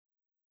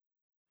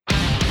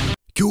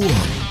今日は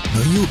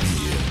何曜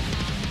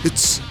日?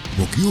 It's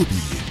木曜日.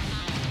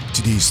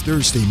 Today's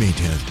Thursday, May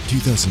 10th,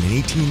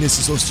 2018. This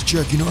is Host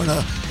Chuck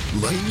Inarda,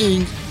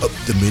 lightning up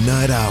the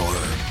midnight hour.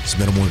 It's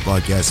Metal Morning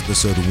Podcast,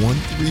 episode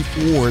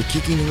 134,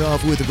 kicking it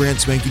off with a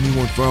brand spanking new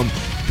one from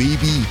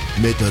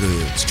BABYMETAL.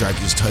 This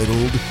track is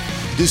titled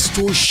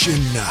Distortion.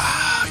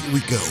 Here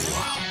we go.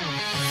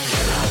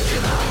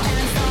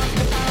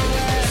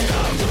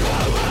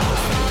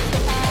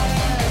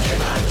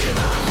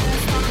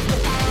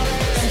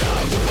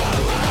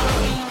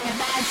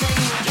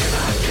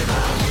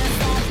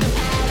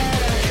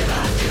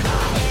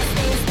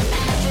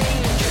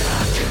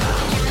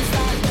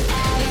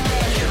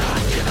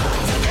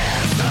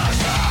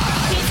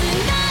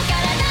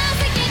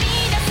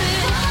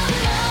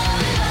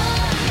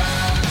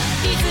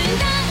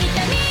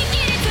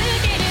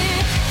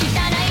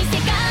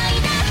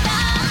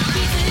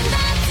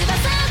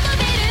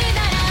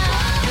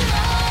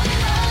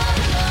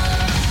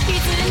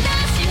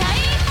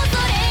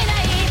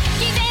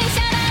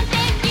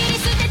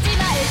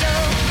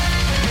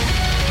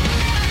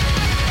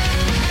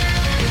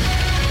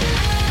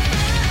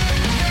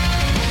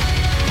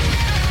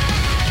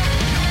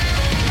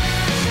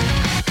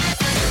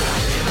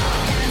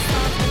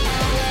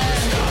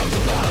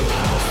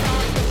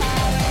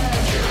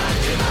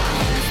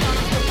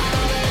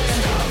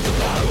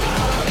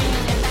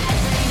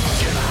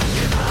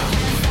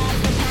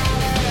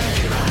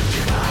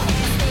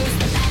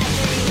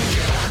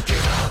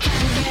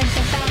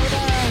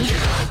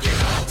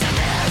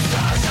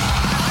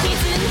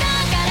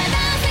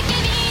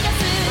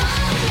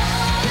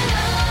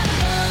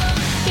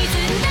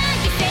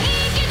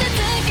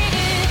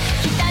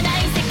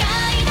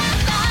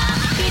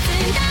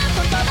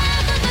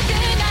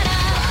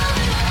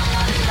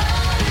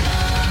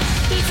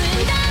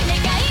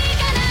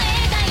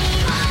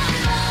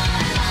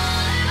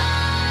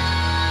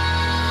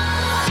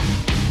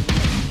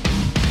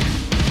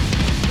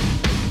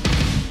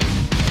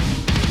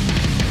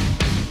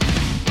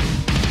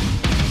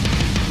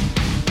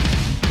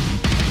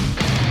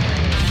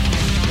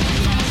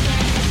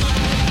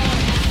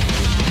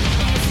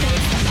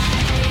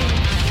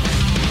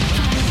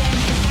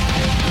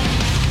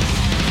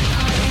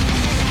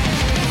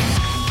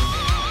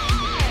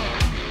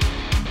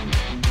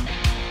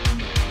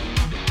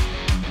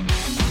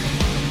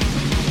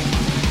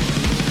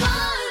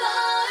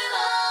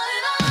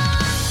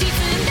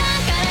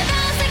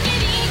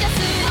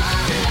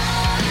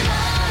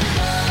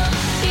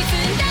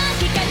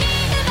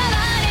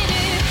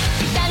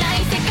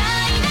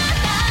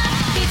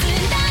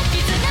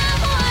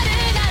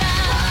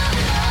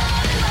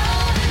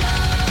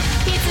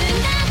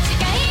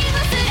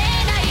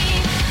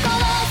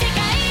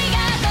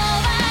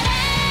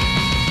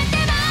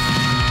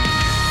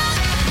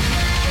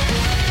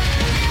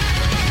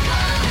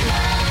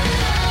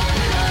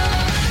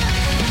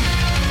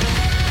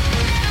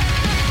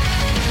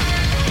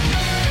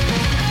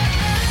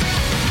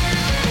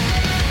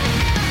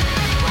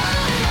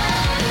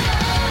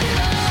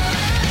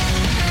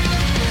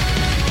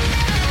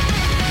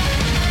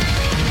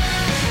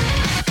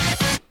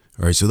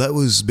 Alright, so that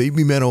was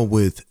BABYMETAL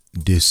with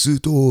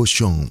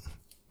Distortion.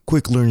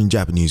 Quick learning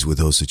Japanese with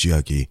Host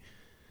Chiaki.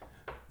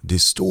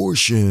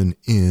 Distortion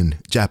in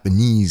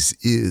Japanese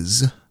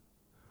is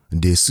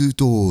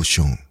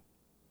Distortion.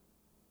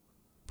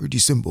 Pretty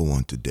simple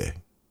one today.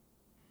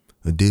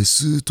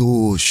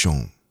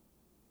 Distortion.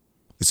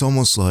 It's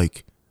almost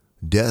like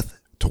death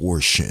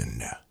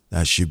torsion.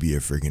 That should be a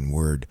friggin'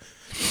 word.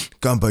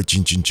 Kanpai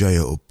chin chin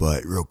chaya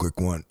oppai. Real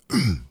quick one.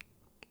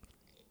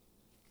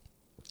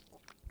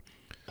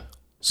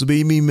 So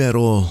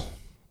BABYMETAL,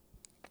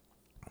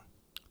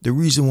 the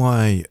reason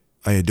why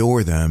I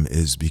adore them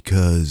is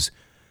because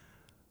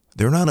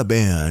they're not a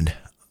band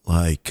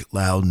like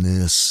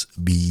Loudness,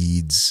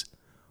 Beads,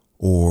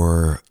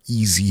 or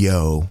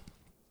EZO.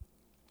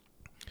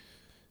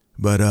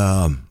 But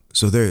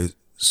so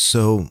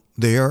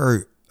they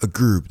are a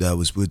group that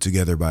was put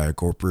together by a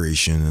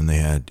corporation, and they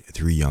had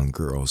 3 young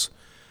girls.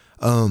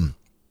 But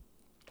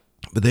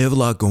they have a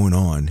lot going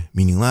on,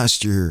 meaning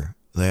last year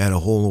they had a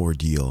whole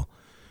ordeal.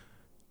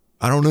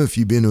 I don't know if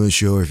you've been to a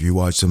show or if you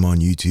watch them on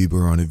YouTube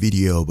or on a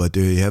video, but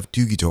they have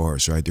 2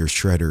 guitars, right? They're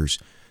shredders.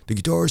 The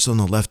guitarist on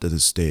the left of the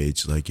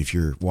stage, like if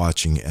you're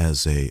watching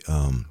as a,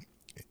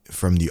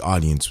 from the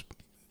audience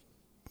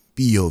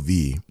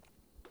POV,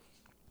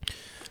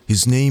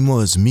 his name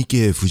was Mike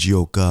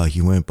Fujioka. He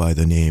went by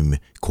the name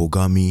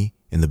Kogami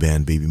in the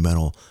band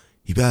BABYMETAL.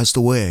 He passed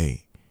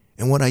away.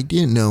 And what I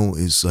didn't know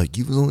is like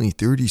he was only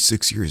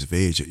 36 years of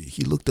age.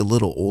 He looked a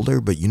little older,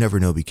 but you never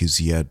know because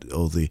he had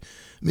all the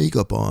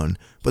makeup on.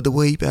 But the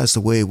way he passed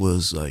away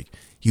was like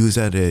he was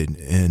at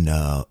an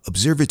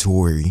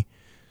observatory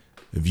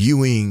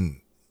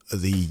viewing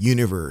the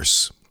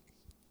universe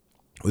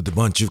with a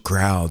bunch of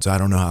crowds. I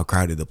don't know how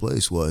crowded the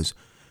place was.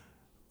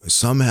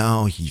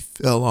 Somehow he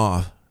fell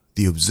off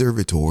the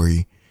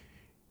observatory,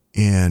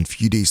 and a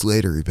few days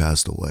later he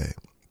passed away.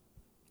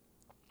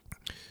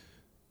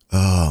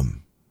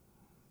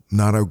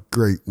 Not a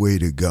great way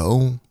to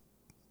go.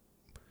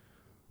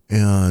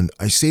 And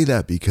I say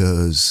that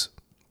because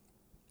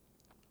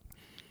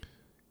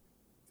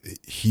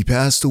he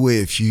passed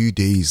away a few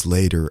days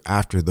later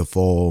after the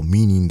fall,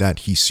 meaning that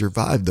he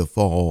survived the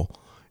fall,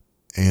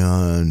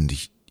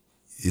 and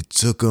it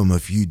took him a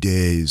few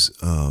days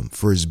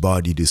for his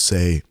body to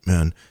say,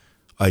 man,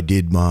 I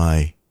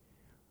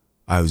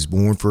was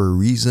born for a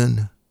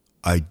reason.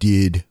 I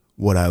did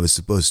what I was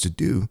supposed to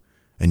do.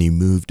 And he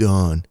moved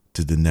on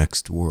to the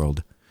next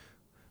world.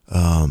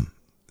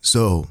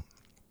 So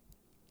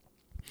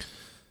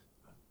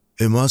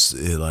it must have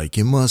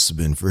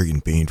been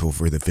freaking painful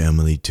for the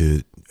family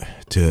to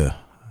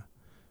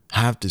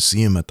have to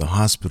see him at the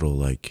hospital,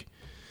 like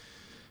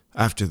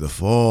after the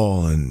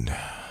fall. And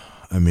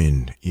I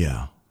mean,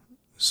 yeah.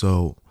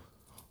 So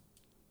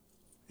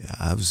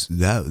yeah,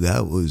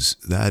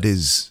 that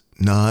is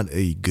not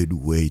a good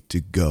way to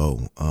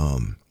go.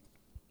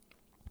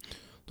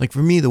 Like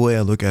for me, the way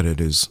I look at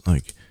it is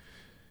like,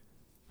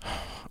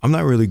 I'm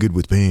not really good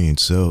with pain.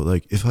 So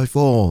like if I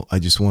fall, I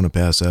just want to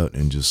pass out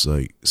and just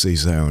like say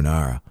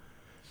sayonara.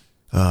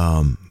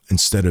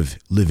 Instead of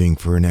living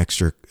for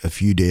a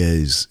few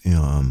days,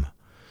 in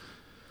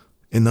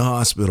the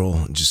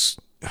hospital, just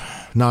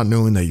not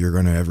knowing that you're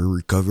going to ever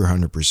recover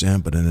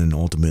 100%, but then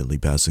ultimately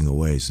passing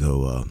away.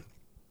 So,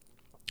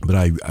 but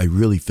I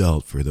really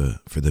felt for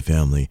the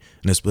family,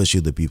 and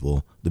especially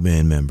the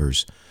band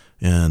members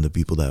and the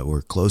people that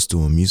were close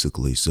to him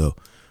musically. So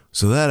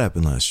that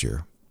happened last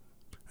year.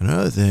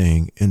 Another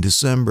thing, in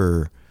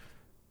December,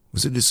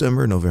 was it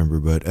December or November?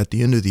 But at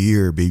the end of the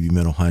year,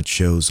 BABYMETAL had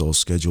shows all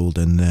scheduled,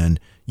 and then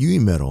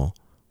BABYMETAL,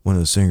 one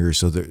of the singers,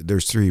 so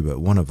there's three, but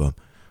one of them,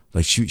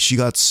 like she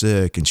got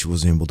sick and she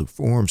wasn't able to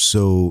perform,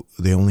 so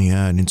they only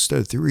had, instead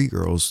of three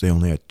girls, they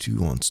only had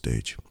two on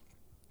stage.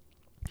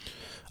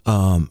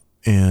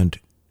 And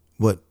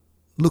what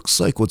looks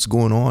like what's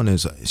going on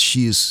is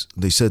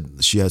they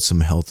said she had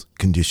some health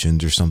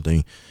conditions or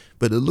something,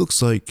 but it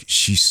looks like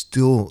she's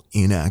still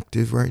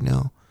inactive right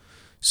now.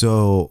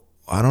 So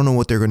I don't know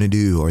what they're going to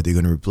do. Are they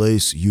going to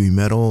replace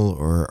BABYMETAL,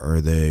 or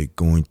are they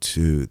going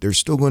to, they're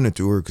still going to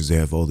tour because they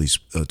have all these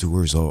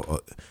tours,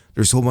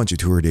 there's a whole bunch of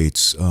tour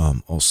dates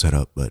all set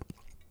up, but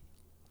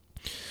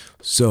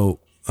so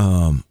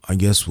I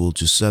guess we'll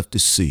just have to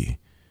see.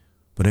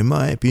 But in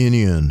my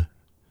opinion,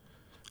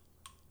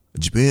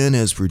 Japan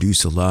has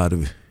produced a lot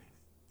of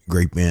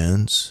great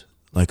bands.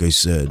 Like I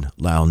said,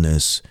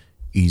 Loudness,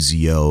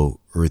 EZO,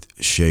 Earth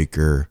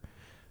Shaker,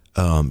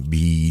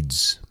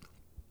 Beads,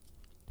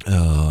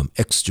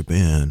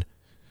 ex-Japan,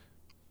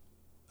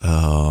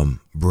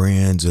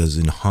 brands as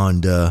in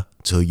Honda,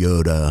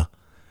 Toyota,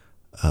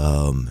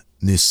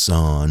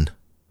 Nissan,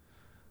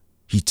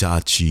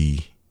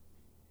 Hitachi,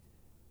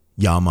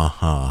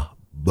 Yamaha,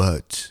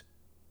 but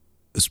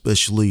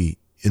especially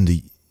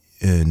in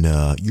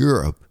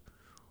Europe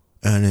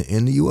and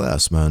in the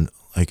US, man.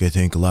 Like I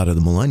think a lot of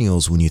the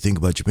millennials, when you think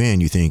about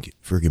Japan, you think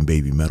freaking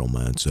BABYMETAL,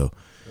 man. So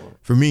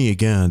for me,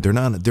 again, they're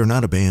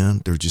not a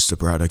band. They're just a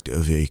product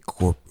of a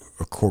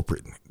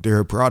corporate. They're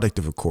a product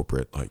of a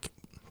corporate, like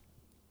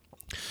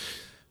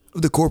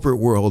the corporate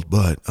world.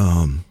 But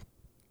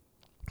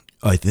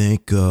I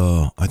think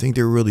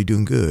they're really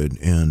doing good.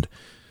 And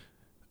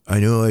I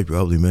know I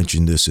probably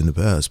mentioned this in the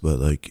past, but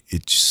like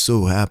it just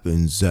so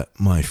happens that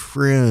my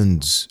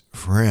friend's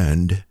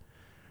friend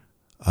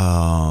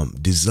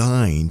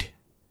designed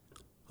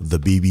the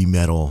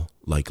BABYMETAL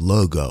like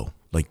logo,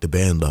 like the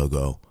band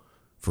logo,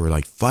 for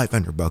like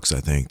 $500. I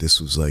think this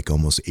was like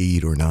almost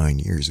 8 or 9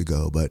 years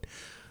ago, but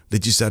they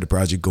just had a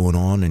project going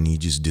on and he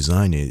just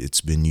designed it.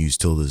 It's been used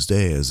till this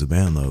day as a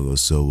band logo.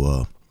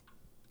 So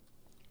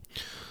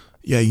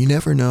yeah, you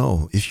never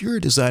know. If you're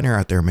a designer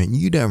out there, man,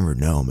 you never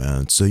know,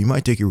 man. So you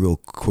might take a real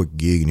quick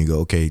gig and you go,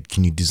 okay,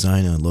 can you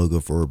design a logo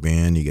for a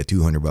band? You get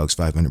 $200,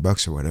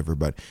 $500 or whatever,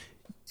 but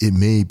it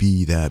may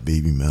be that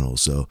BABYMETAL.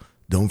 So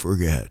don't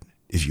forget,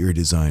 if you're a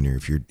designer,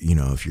 if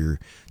you're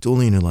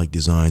totally into like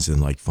designs and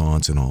like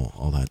fonts and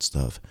all that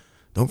stuff,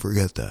 don't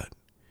forget that.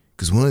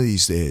 Because one of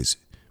these days,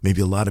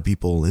 maybe a lot of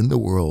people in the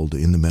world,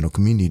 in the metal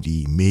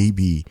community, may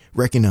be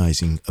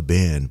recognizing a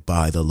band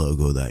by the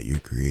logo that you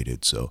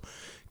created. So,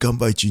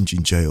 Kanpai Chin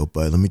Chin Chai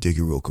Oppai. Let me take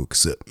a real quick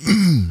sip.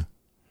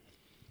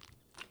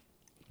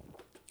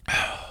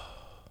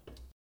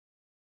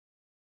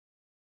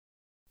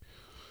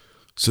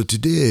 So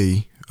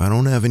today, I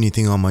don't have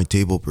anything on my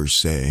table per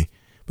se,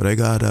 but I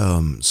got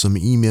some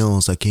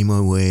emails that came my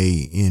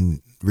way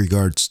in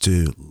regards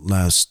to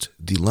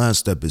the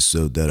last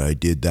episode that I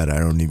did that I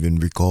don't even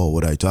recall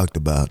what I talked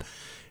about.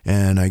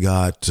 And I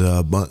got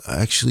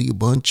actually a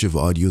bunch of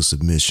audio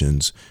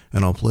submissions,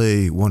 and I'll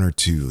play one or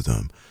two of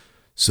them.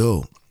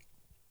 So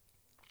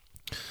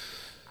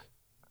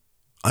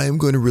I am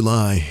going to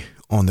rely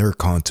on their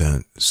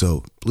content,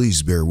 so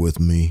please bear with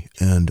me.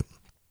 And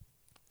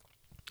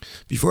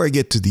before I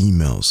get to the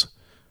emails,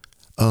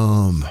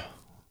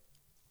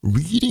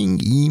 reading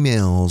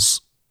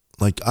emails,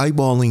 like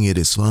eyeballing it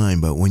is fine,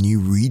 but when you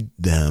read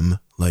them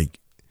like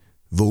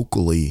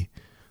vocally,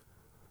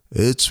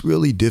 it's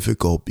really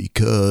difficult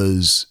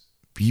because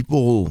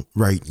people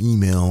write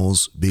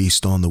emails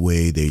based on the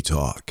way they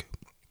talk.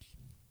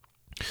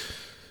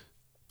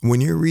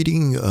 When you're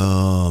reading,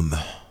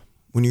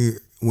 when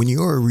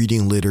you are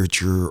reading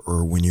literature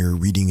or when you're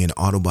reading an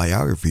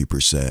autobiography per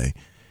se,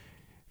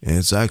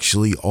 it's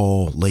actually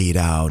all laid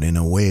out in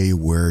a way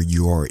where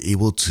you are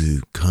able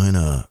to kind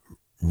of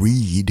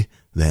read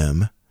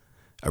them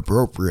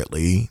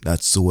appropriately.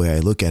 That's the way I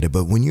look at it.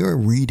 But when you're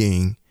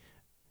reading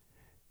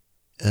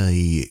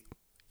a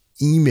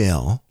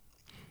email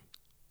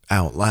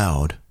out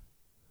loud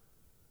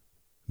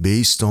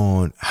based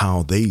on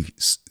how they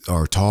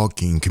are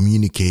talking,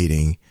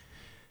 communicating,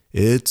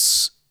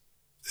 it's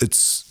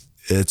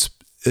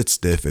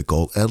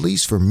difficult. At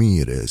least for me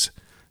it is.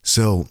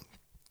 So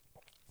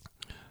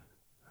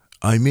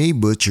I may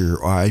butcher,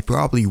 or I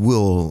probably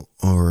will,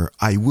 or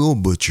I will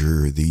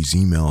butcher these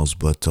emails,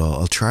 but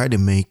I'll try to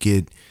make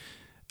it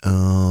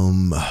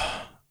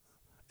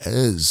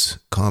as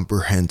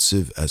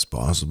comprehensive as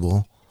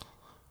possible.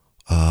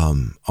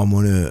 I'm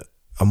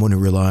gonna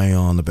rely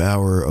on the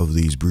power of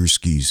these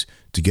brewskis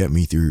to get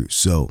me through.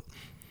 So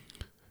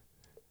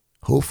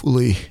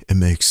hopefully it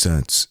makes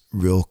sense.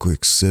 Real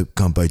quick sip.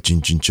 Kanpai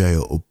chin chin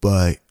chayo.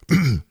 Oppai.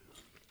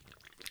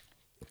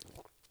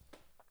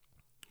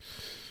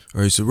 All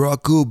right, so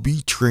Rocco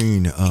B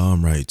Train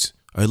writes,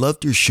 I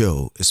loved your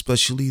show,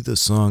 especially the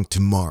song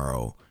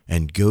Tomorrow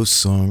and Ghost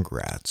Song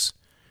Rats.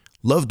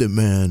 Loved it,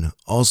 man.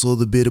 Also,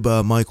 the bit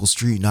about Michael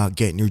Street not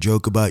getting your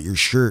joke about your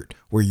shirt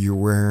where you're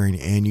wearing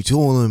and you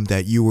told him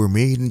that you were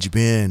made in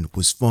Japan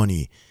was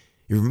funny.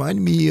 It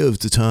reminded me of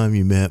the time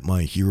you met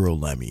my hero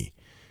Lemmy.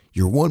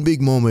 Your one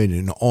big moment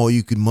and all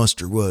you could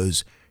muster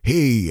was,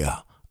 hey,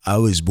 I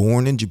was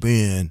born in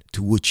Japan,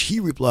 to which he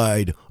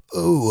replied,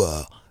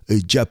 oh, a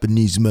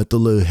Japanese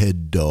metal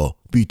head,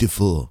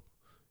 beautiful.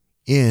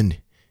 And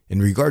in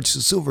regards to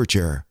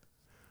Silverchair,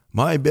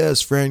 my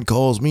best friend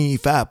calls me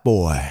Fat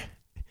Boy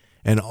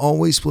and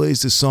always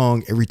plays the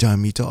song every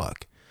time we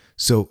talk.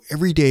 So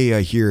every day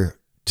I hear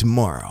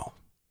Tomorrow.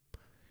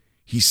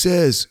 He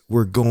says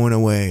we're going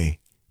away.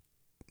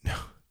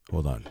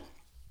 Hold on.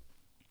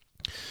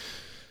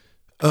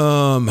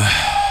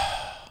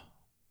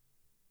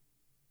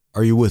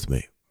 Are you with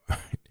me?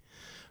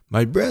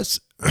 My breath.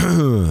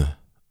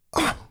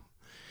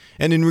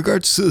 And in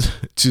regards to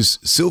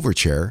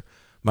Silverchair,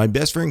 my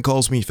best friend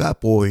calls me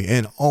Fat Boy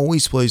and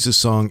always plays the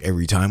song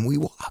every time we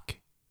walk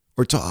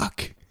or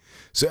talk.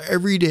 So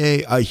every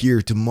day I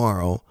hear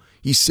Tomorrow,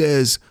 he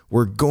says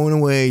we're going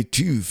away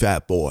to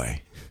Fat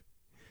Boy.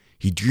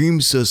 He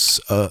dreams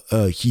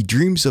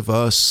of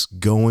us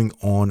going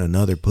on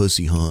another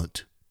pussy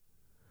hunt.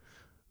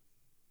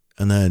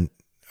 And then,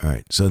 all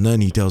right, so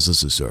then he tells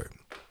us a story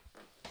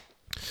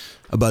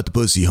about the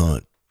pussy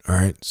hunt. All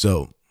right,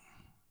 so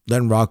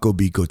then Rocco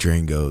Bico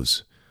Train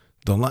goes,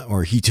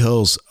 or he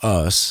tells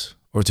us,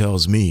 or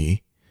tells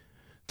me,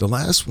 the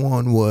last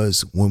one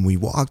was when we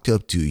walked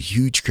up to a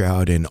huge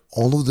crowd and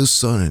all of a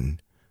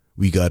sudden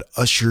we got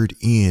ushered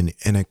in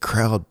and the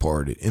crowd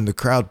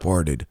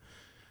parted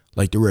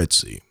like the Red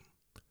Sea.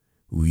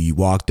 We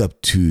walked up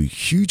to a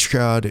huge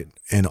crowd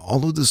and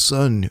all of a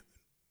sudden,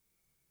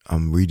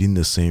 I'm reading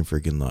the same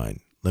freaking line.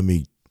 Let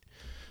me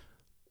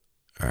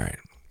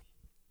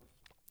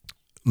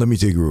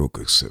take a real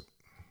quick sip.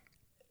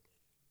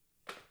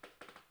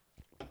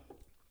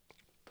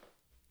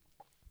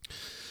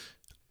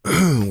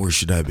 Where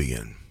should I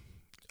begin?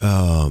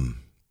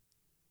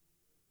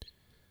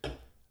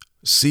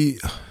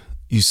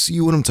 You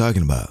see what I'm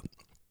talking about?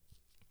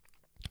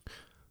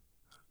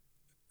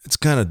 It's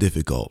kind of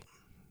difficult.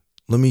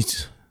 Let me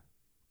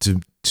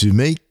to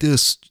make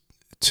this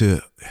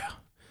to.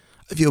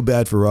 I feel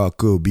bad for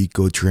Rocco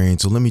Bico Train,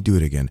 so let me do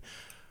it again.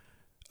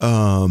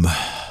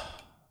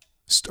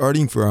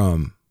 Starting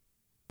from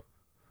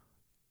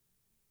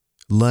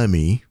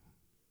Lemmy.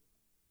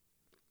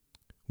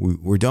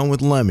 We're done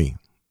with Lemmy.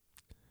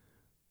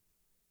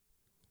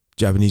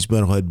 Japanese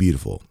metalhead,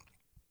 beautiful.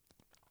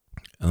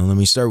 And let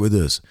me start with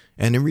this.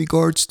 And in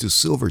regards to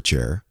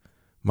Silverchair,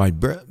 my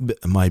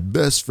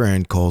best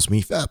friend calls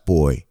me Fat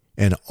Boy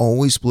and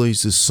always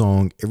plays this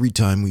song every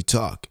time we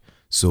talk.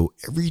 So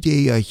every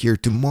day I hear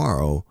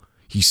Tomorrow,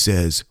 he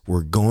says,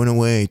 we're going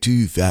away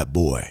to Fat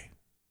Boy.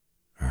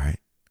 All right?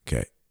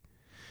 Okay.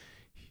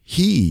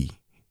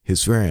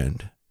 His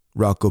friend,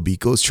 Rocco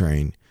Bico's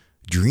Train,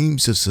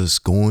 dreams of us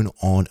going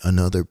on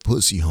another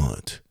pussy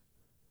hunt.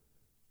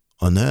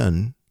 And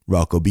then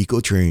Rocco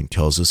Bico Train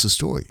tells us a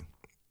story.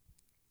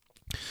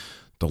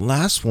 The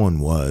last one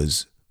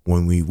was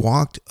when we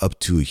walked up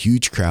to a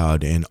huge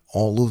crowd and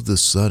all of a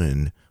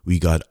sudden we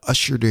got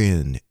ushered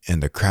in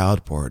and the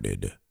crowd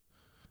parted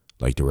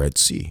like the Red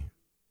Sea.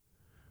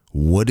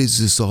 What is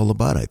this all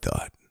about, I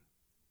thought.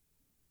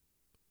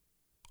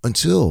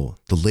 Until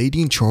the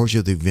lady in charge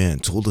of the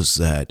event told us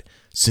that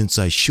since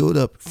I showed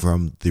up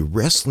from the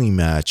wrestling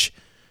match,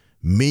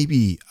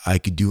 maybe I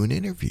could do an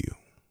interview.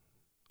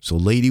 So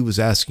lady was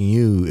asking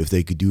you if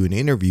they could do an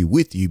interview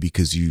with you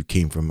because you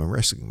came from a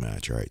wrestling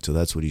match, right? So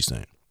that's what he's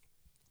saying.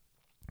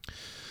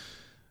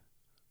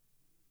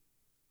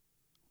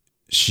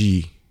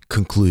 She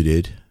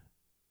concluded,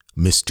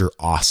 Mr.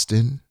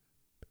 Austin.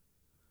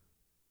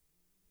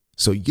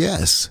 So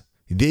yes,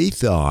 They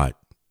thought,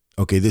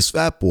 okay, this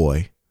fat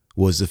boy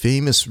was a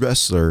famous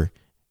wrestler.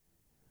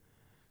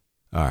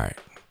 All right.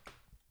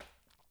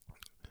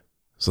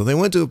 So they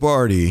went to a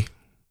party,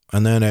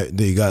 and then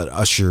they got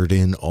ushered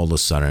in all of a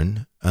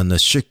sudden. And the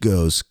chick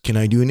goes, "Can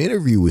I do an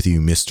interview with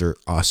you, Mr.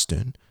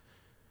 Austin?"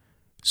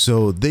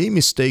 So they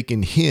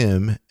mistaken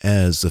him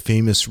as the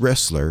famous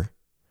wrestler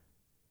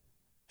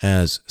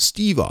as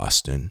Steve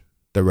Austin,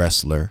 the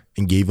wrestler,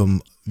 and gave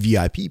him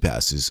VIP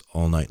passes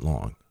all night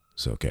long.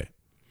 So, okay.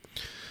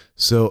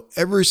 So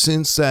ever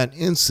since that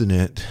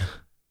incident,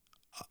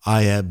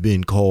 I have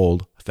been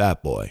called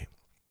Fat Boy.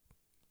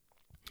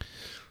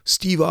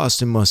 Steve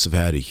Austin must have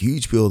had a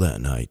huge bill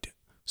that night.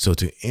 So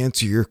to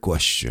answer your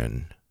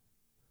question,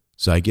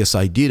 so I guess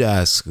I did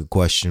ask a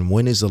question.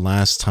 When is the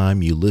last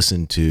time you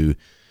listened to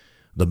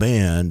the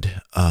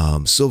band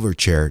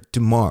Silverchair?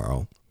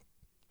 Tomorrow.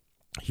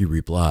 He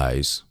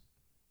replies,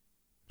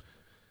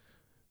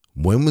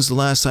 when was the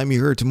last time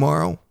you heard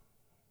Tomorrow?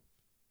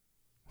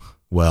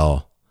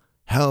 Well,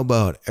 how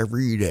about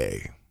every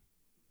day?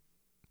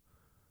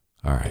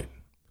 All right.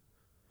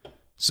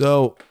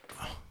 So,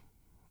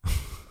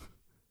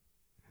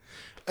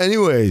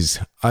 anyways,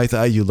 I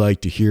thought you'd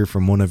like to hear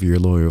from one of your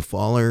loyal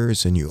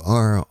followers, and you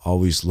are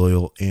always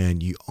loyal,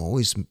 and you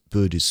always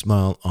put a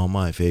smile on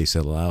my face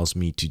that allows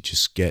me to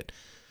just get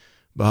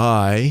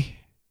by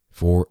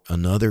for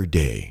another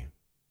day.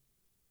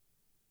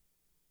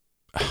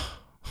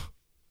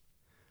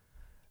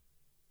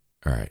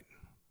 All right.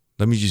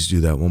 Let me just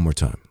do that one more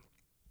time.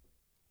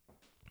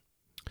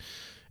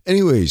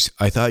 Anyways,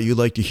 I thought you'd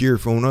like to hear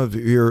from one of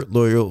your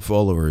loyal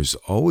followers.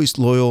 Always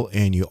loyal,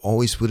 and you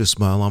always put a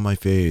smile on my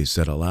face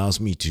that allows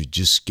me to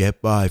just get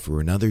by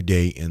for another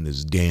day in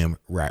this damn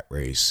rat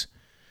race.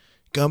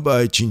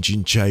 Ganbai chin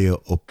chin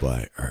chaya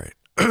oppai. All right.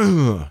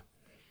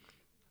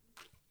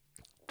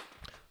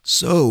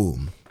 So,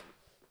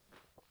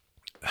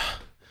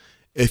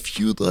 if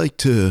you'd like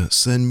to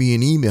send me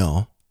an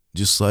email,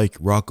 just like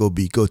Rocco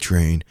Bico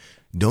Train,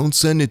 don't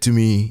send it to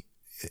me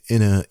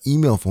in an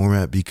email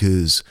format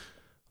because,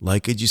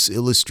 like I just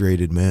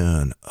illustrated,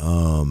 man,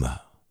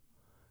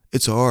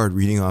 it's hard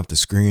reading off the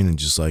screen and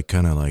just like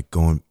kind of like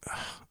going,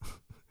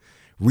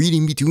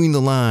 reading between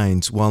the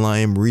lines while I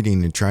am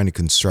reading and trying to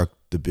construct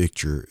the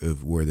picture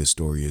of where the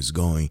story is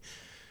going.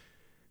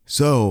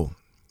 So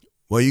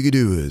what you could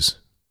do is,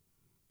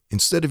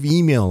 instead of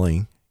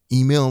emailing,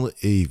 email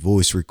a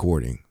voice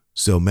recording.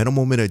 So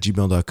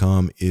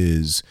metalmoment@gmail.com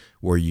is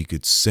where you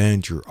could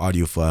send your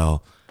audio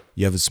file.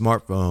 You have a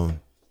smartphone,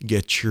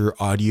 get your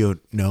audio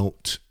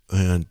note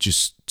and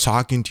just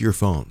talk into your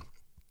phone.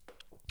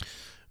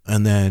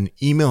 And then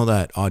email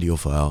that audio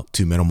file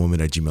to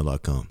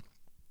metalmoment@gmail.com.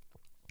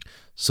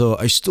 So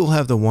I still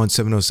have the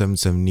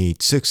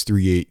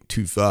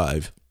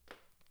 17077863825,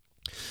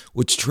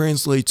 which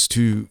translates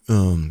to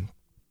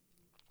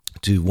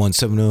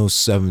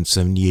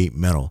 1707778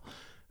 metal.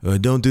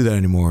 Don't do that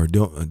anymore.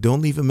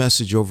 Don't leave a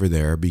message over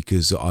there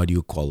because the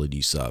audio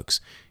quality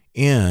sucks.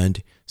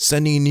 And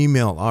sending an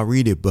email, I'll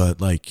read it, but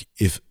like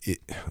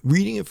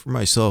reading it for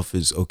myself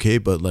is okay,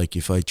 but like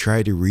if I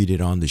try to read it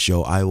on the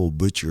show, I will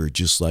butcher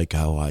just like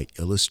how I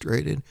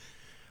illustrated.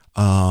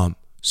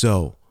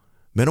 So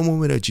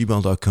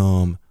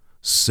metalmoment@gmail.com,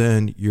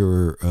 send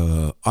your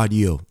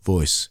audio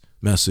voice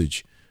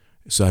message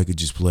so I could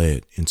just play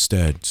it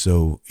instead.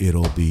 So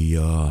it'll be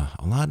a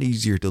lot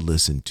easier to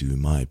listen to,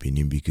 in my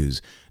opinion,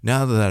 because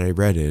now that I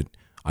read it,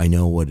 I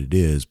know what it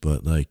is.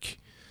 But like,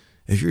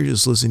 if you're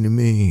just listening to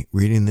me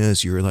reading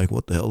this, you're like,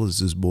 what the hell is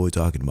this boy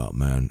talking about,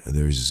 man?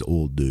 There's this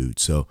old dude.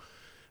 So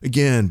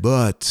again,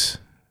 but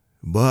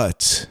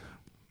Rocco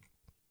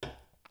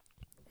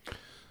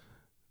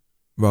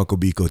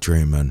Bico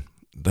Train, man.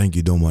 Thank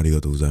you. Domo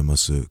arigatou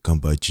gozaimasu.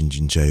 Kanpai chin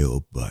chin chai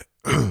oppai.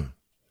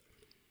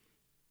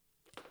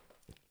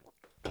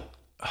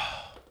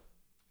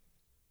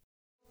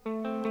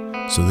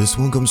 So this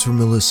one comes from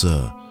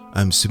Melissa.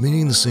 I'm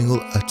submitting the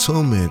single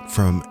Atonement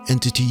from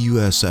Entity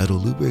US out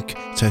of Lubbock,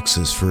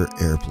 Texas for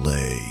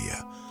airplay.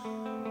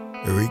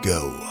 Here we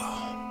go.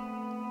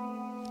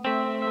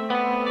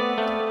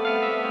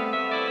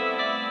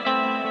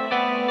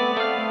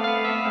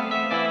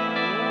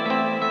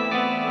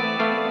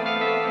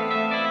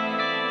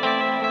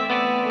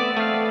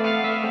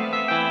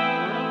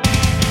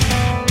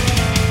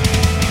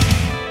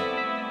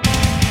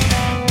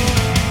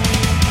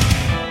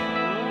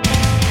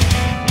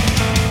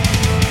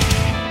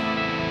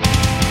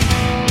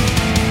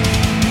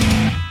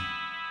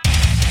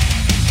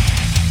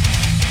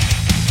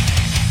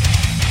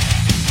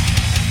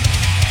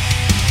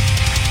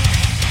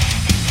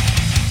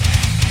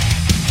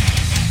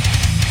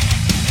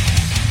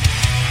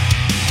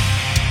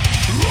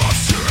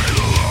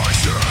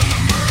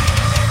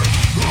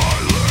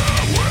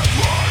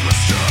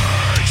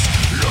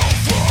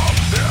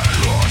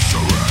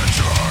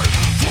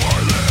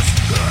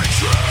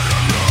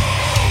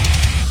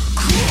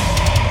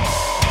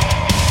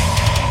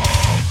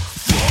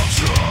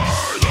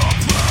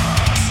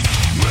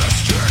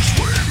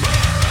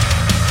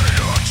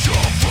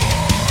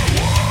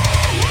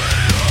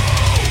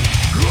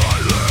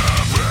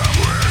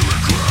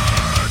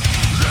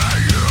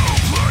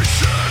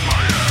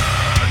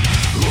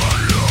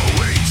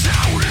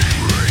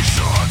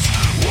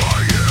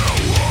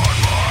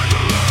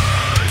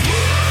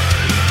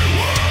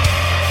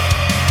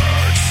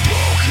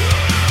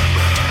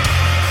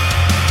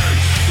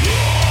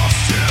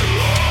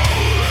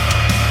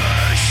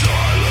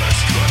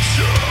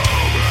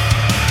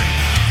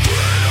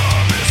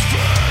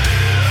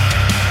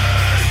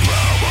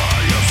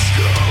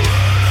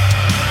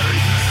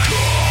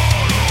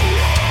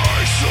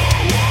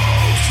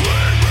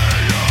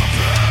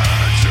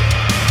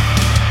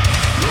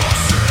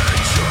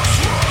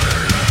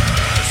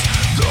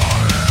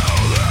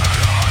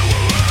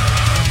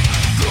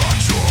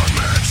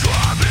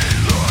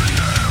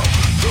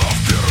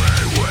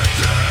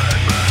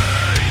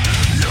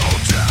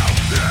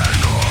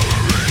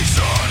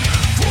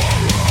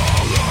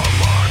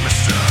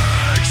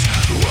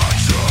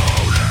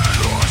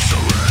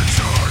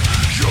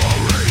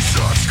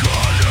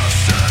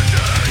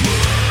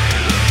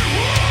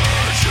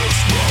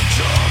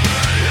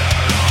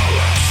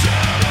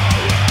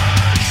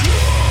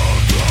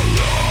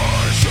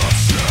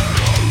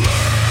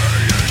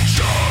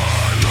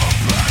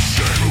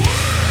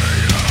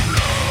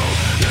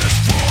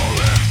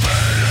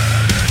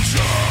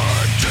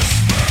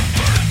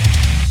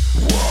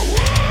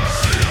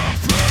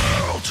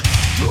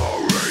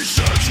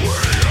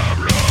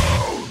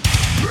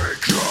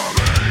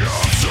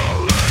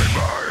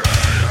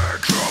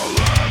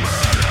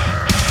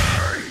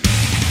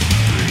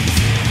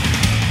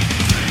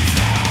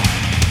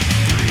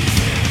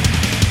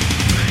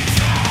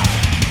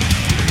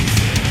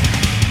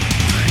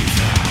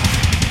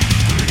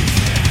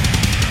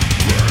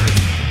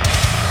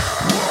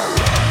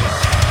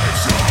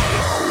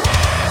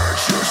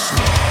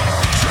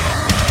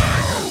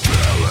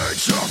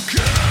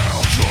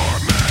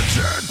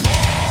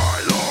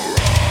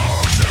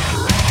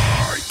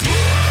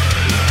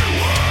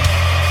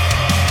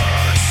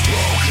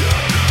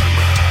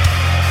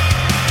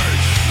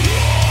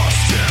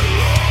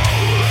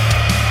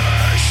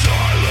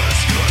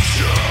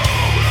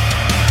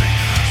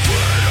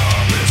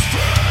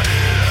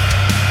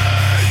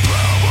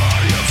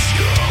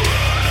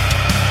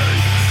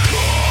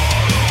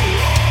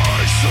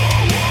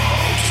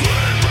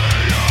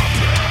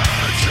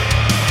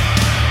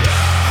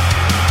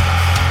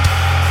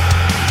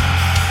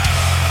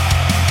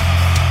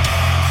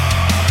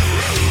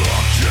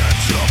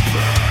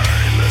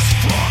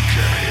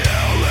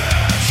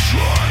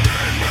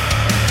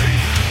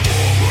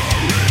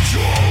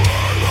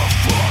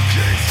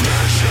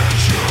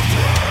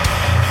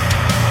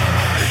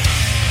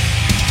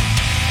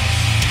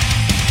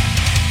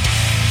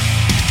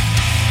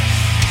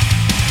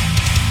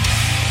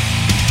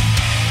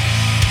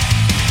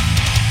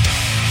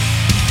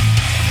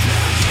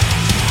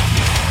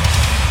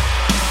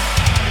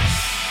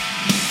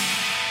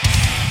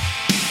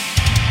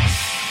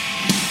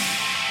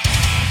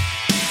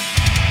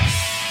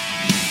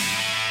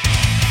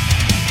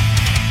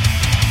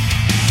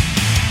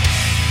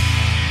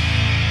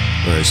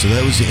 Alright, so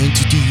that was the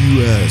Entity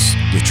US.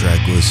 The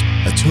track was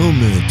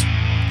Atonement,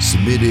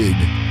 submitted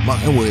my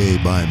way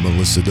by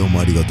Melissa. Domo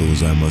arigatou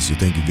gozaimasu.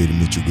 Thank you very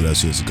much.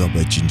 Gracias.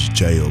 Kanpai chinchi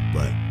chayo.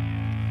 Bye.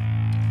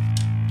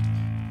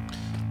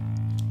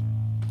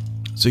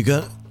 So you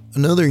got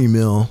another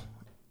email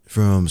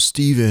from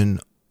Steven,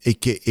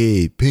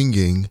 aka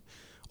Pinging,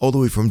 all the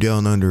way from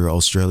down under,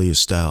 Australia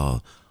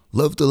style.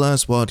 Love the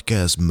last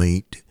podcast,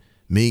 mate.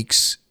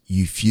 Makes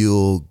you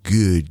feel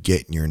good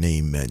getting your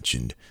name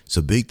mentioned.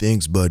 So big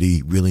thanks,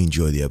 buddy. Really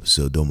enjoy the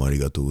episode. Domo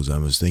arigatou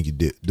gozaimasu. Thank you.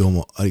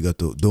 Domo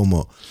arigatou.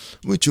 Domo.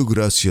 Mucho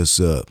gracias.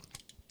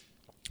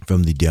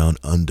 From the down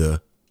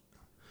under.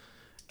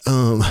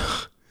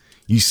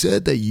 You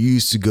said that you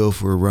used to go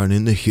for a run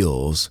in the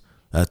hills.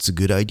 That's a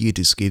good idea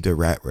to escape the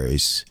rat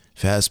race.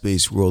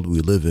 Fast-paced world we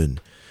live in.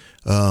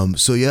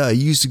 So yeah, I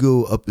used to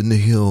go up in the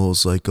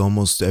hills like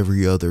almost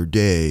every other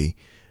day.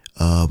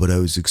 But I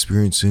was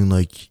experiencing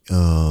like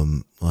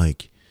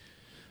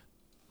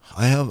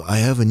I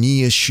have a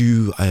knee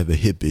issue, I have a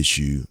hip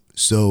issue,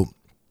 so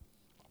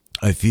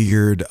I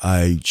figured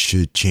I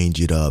should change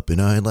it up.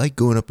 And I like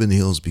going up in the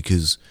hills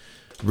because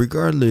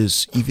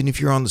regardless, even if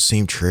you're on the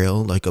same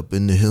trail, like up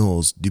in the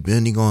hills,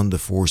 depending on the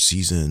 4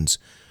 seasons,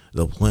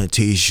 the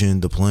plantation,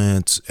 the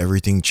plants,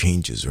 everything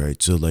changes,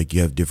 right? So like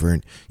you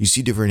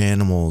see different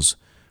animals.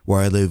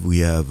 Where I live, we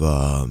have,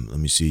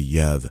 you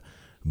have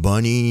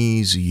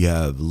bunnies, you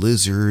have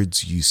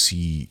lizards, you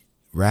see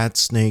rat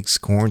snakes,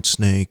 corn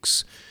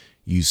snakes,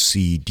 you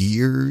see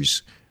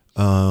deers,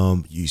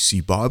 you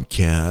see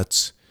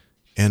bobcats,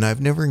 and I've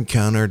never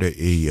encountered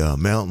a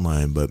mountain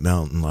lion, but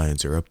mountain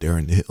lions are up there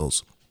in the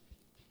hills.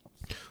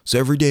 So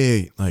every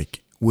day,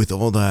 like with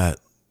all that,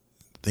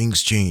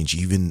 things change,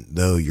 even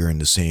though you're in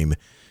the same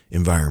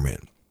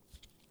environment.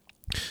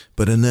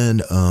 But and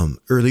then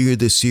earlier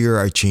this year,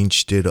 I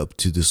changed it up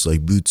to this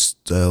like boot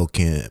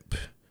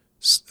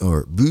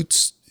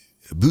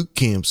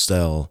camp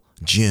style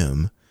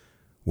gym,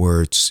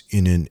 where it's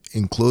in an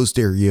enclosed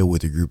area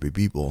with a group of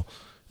people.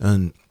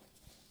 And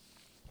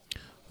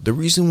the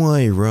reason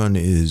why I run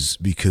is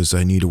because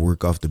I need to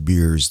work off the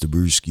beers, the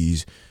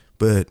brewskis.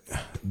 But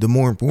the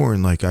more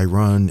important, like I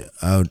run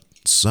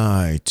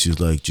outside to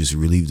like just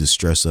relieve the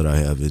stress that I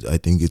have. I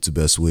think it's the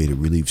best way to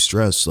relieve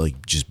stress,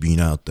 like just being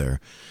out there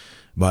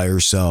by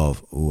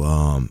yourself.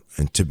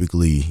 And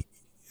typically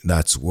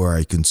that's where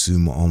I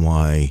consume all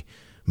my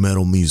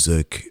metal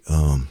music,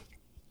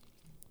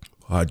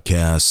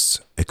 podcasts,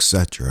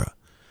 etc.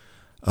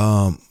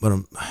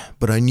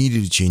 But I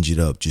needed to change it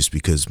up just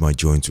because my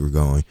joints were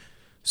going.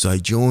 So I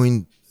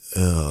joined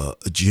a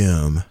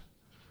gym.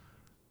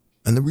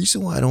 And the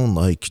reason why I don't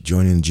like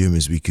joining the gym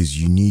is because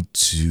you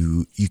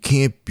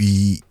can't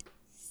be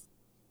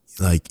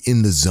like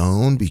in the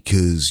zone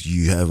because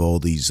you have all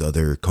these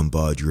other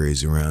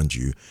compadres around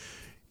you.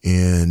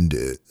 And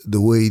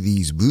the way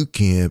these boot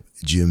camp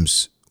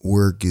gyms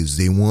work is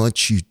they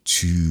want you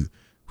to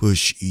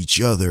push each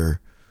other,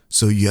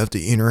 so you have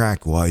to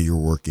interact while you're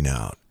working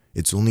out.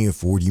 It's only a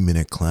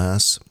 40-minute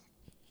class,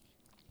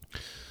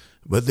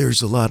 but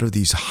there's a lot of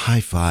these high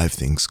five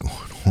things going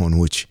on,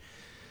 which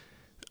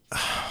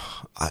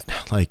I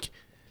like.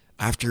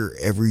 After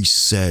every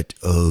set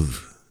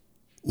of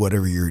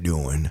whatever you're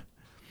doing,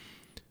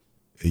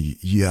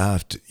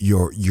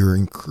 you're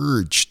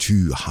encouraged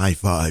to high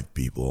five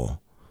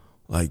people,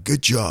 like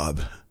good job,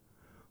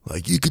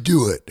 like you could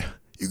do it.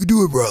 You can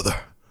do it, brother.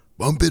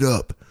 Bump it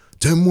up.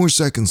 10 more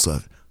seconds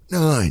left.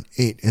 9,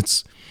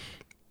 8.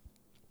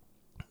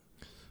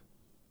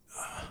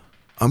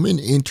 I'm an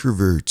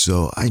introvert,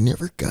 so I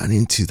never got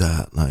into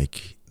that,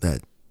 like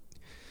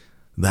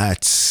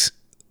that's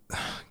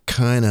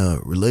kind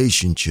of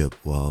relationship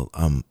while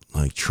I'm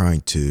like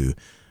trying to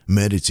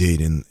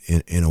meditate in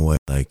a way.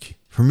 Like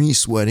for me,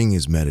 sweating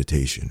is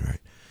meditation, right?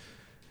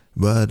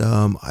 But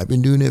I've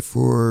been doing it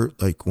for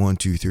like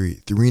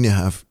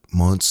 3.5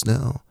 months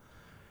now.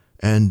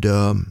 And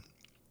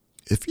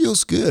it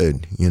feels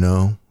good, you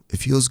know. It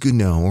feels good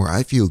now, or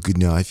I feel good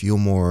now. I feel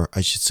more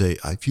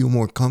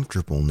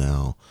comfortable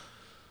now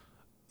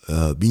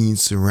being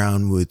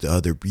surrounded with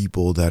other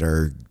people that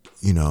are,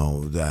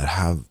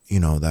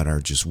 that are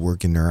just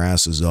working their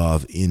asses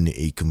off in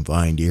a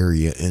confined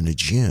area in a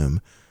gym.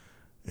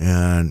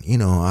 And,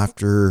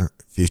 after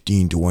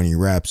 15, 20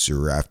 reps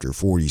or after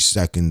 40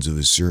 seconds of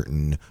a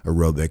certain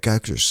aerobic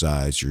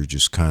exercise, you're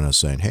just kind of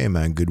saying, hey,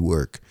 man, good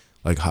work.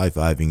 Like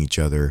high-fiving each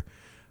other.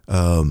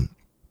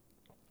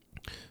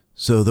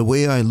 So the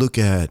way I look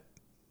at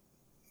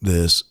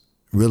this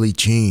really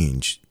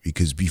changed,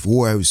 because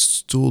before I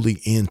was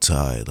totally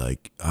anti,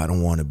 like I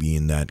don't want to be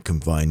in that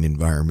confined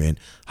environment,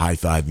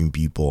 high-fiving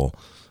people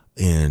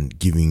and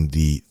giving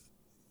the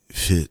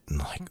fist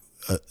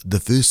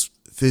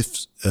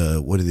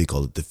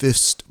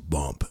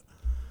bump,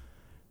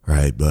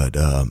 right? But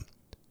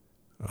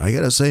I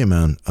gotta say,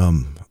 man,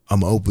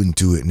 I'm open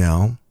to it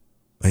now.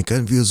 It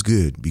kind of feels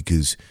good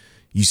because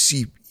you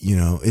see,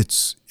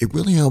 it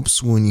really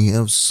helps when you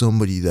have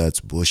somebody that's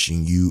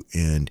pushing you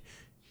and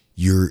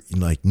you're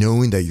like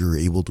knowing that you're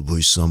able to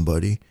push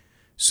somebody.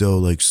 So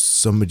like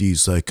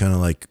somebody's like kind of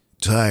like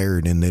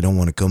tired and they don't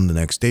want to come the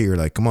next day, you're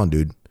like, come on,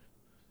 dude,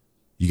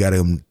 you got to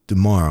come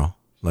tomorrow.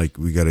 Like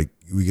we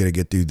gotta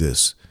get through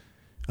this.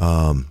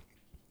 And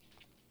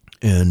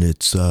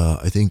it's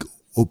I think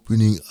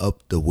opening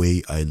up the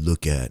way I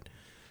look at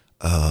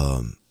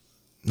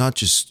not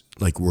just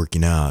like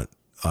working out,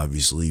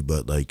 obviously,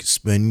 but like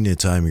spending the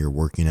time you're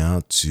working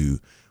out to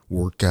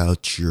work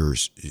out your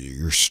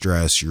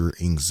stress, your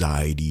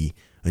anxiety,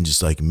 and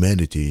just like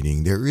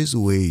meditating. There is a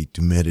way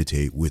to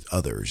meditate with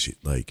others.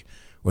 Like,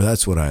 well,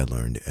 that's what I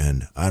learned.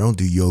 And I don't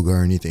do yoga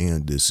or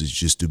anything. This is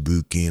just a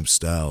boot camp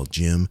style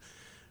gym.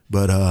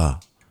 But I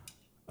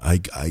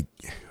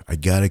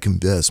gotta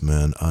confess,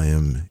 man, I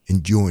am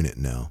enjoying it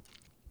now.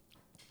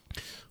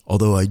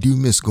 Although I do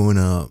miss going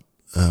out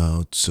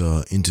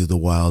into the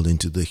wild,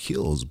 into the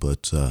hills.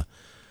 But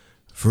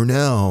for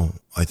now,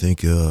 I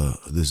think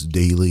this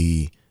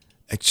daily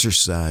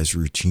exercise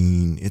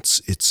routine,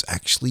 it's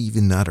actually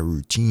even not a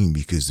routine,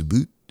 because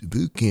the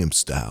boot camp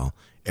style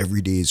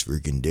every day is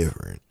freaking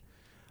different.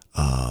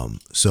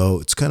 So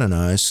it's kind of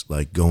nice,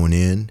 like going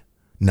in,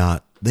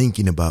 not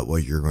thinking about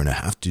what you're going to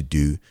have to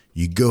do.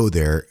 You go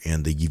there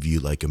and they give you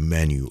like a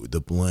menu,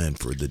 the plan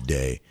for the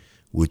day,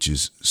 which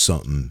is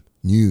something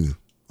new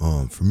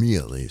for me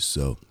at least.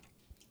 So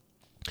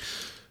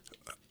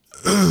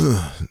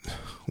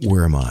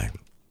where am I?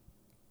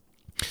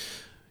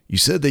 You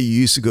said that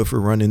you used to go for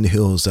a run in the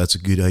hills. That's a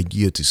good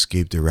idea to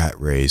escape the rat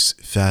race.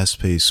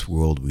 Fast-paced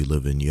world we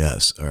live in.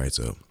 Yes. All right.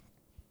 So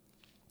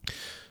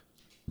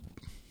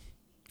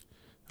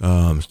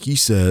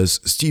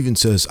Steven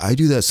says, I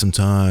do that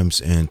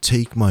sometimes and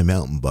take my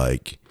mountain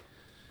bike,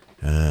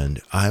 and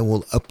I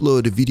will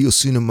upload a video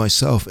soon of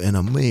myself and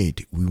a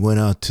mate. We went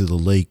out to the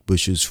lake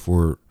bushes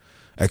for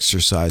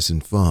exercise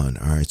and fun.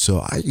 All right.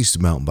 So I used to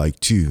mountain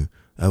bike too.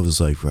 That was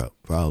like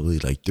probably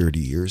like 30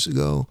 years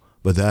ago.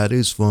 But that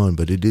is fun,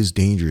 but it is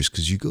dangerous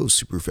because you go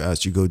super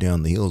fast. You go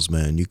down the hills,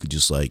 man. You could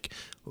just like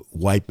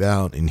wipe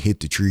out and hit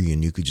the tree,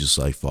 and you could just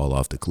like fall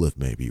off the cliff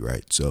maybe,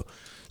 right? So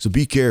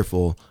be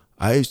careful.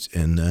 Let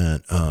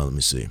me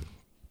see.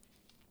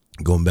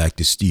 Going back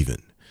to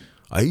Steven.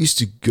 I used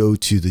to go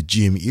to the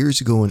gym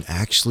years ago and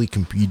actually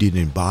competed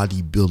in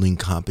bodybuilding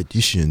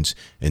competitions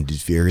and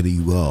did fairly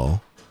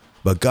well,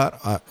 but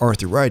got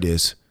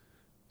arthritis.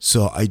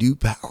 So I do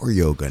power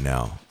yoga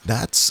now.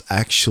 That's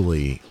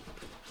actually...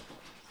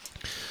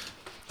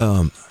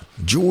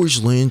 George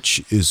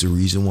Lynch is the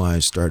reason why I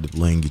started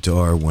playing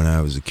guitar when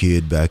I was a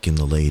kid back in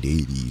the late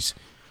 80s.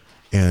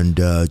 And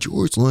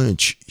George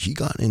Lynch, he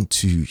got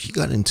into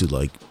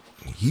like,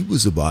 he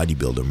was a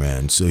bodybuilder,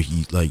 man. So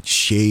he like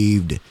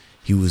shaved,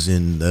 he was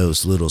in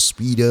those little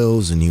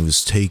Speedos, and he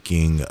was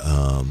taking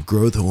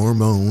growth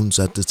hormones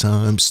at the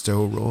time,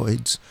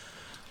 steroids.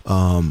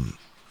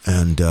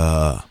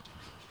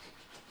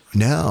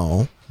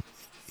 Now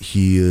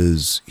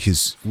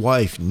his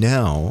wife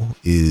now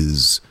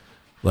is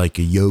like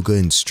a yoga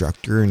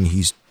instructor, and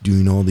he's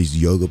doing all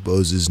these yoga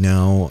poses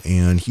now,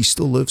 and he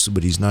still lifts,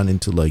 but he's not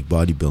into like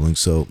bodybuilding.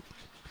 So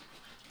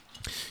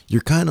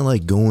you're kind of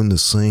like going the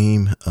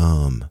same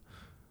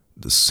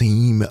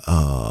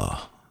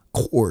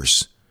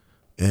course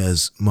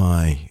as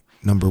my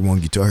number one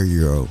guitar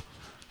hero,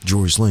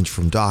 George Lynch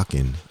from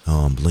Dokken,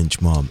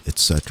 Lynch Mom,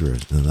 etc.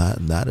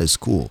 That is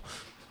cool.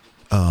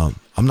 I'm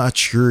not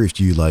sure if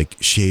you like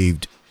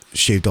shaved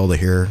all the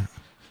hair.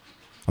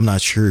 I'm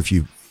not sure if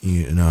you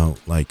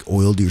like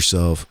oiled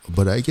yourself,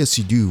 but I guess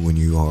you do when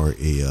you are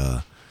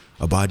a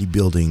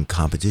bodybuilding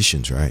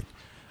competitions, right?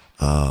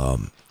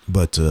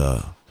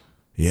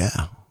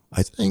 Yeah,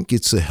 I think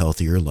it's a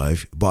healthier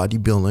life.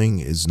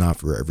 Bodybuilding is not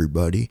for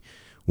everybody.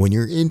 When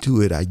you're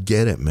into it, I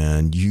get it,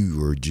 man.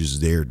 You are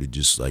just there to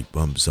just like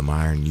bump some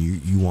iron.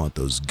 You want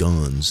those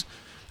guns,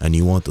 and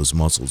you want those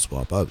muscles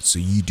pop up. So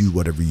you do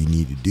whatever you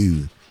need to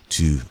do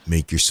to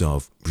make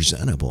yourself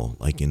presentable,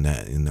 like in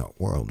that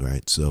world,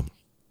 right? So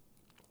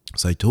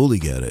I totally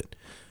get it,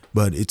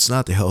 but it's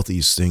not the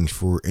healthiest thing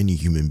for any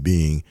human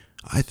being,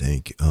 I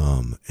think.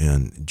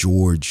 And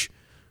George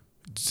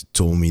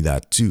told me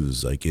that too.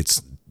 It's like,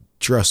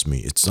 trust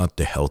me, it's not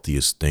the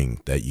healthiest thing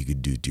that you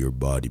could do to your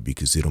body,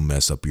 because it'll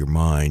mess up your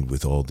mind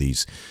with all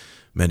these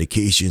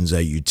medications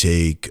that you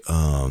take,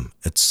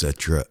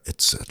 etc.,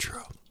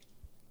 etc.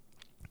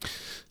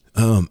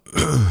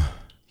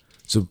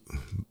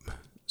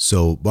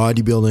 So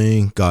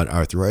bodybuilding, got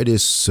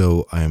arthritis,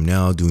 so I am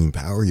now doing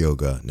power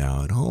yoga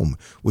now at home,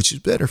 which is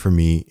better for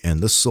me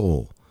and the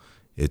soul.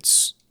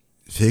 It's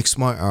fixed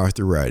my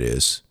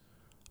arthritis.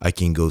 I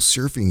can go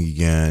surfing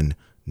again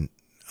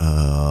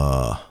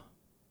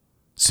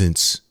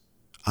since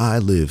I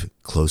live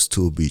close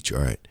to a beach.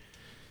 All right.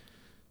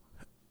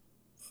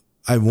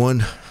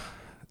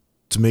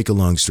 To make a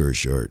long story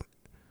short,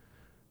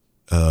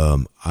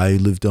 I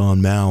lived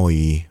on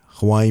Hawaii,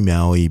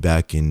 Maui,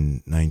 back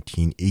in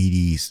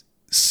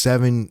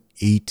 1987,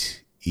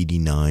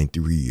 89,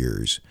 3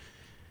 years.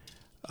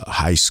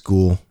 High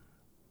school,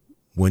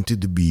 went to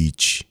the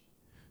beach.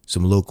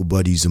 Some local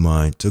buddies of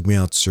mine took me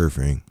out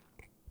surfing,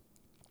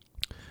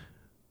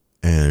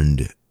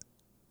 and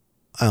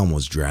I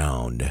almost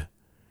drowned.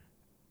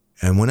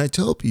 And when I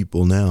tell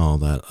people now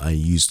that I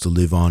used to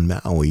live on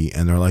Maui,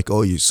 and they're like,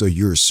 "Oh, so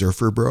you're a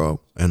surfer,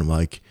 bro?" And I'm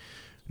like,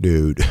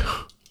 "Dude,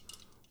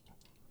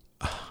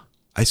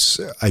 I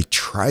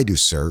try to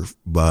surf,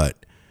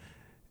 but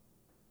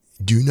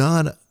do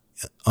not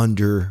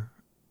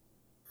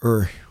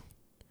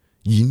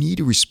you need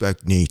to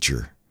respect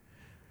nature.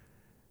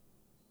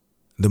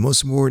 The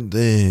most important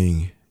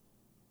thing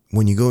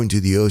when you go into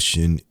the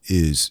ocean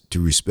is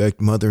to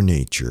respect Mother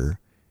Nature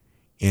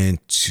and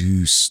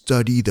to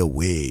study the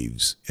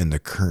waves and the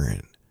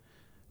current.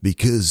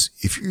 Because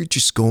if you're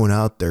just going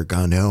out there,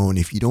 and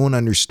if you don't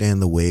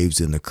understand the waves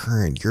and the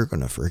current, you're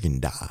going to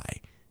freaking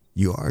die.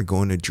 You are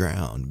going to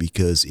drown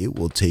because it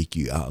will take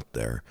you out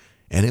there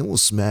and it will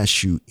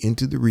smash you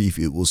into the reef.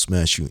 It will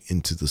smash you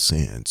into the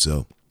sand.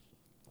 So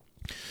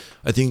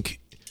I think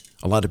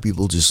a lot of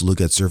people just look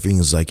at surfing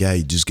as like, yeah,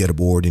 you just get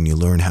aboard and you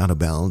learn how to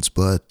balance.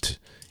 But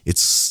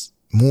it's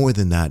more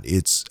than that.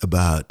 It's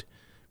about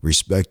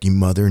respecting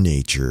Mother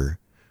Nature,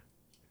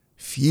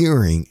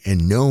 fearing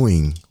and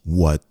knowing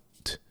what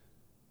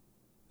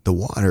the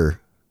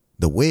water,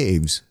 the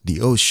waves, the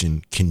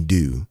ocean can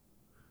do.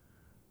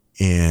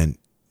 And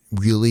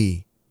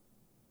really,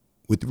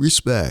 with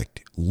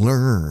respect,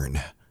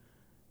 learn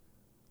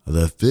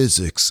the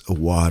physics of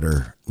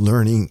water,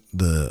 learning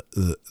the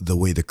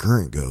way the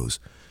current goes.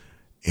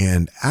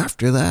 And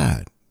after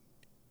that,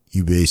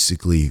 you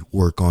basically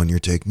work on your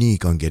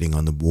technique on getting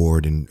on the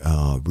board and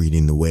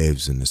reading the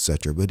waves and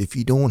etc. But if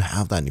you don't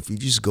have that, and if you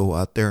just go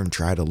out there and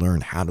try to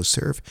learn how to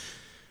surf,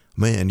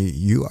 man,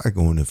 you are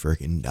going to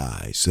freaking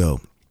die.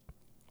 So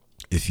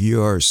if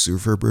you are a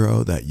surfer,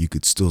 bro, that you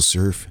could still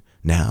surf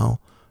now,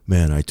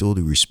 man, I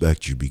totally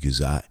respect you,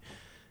 because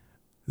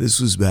this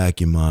was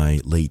back in my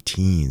late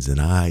teens, and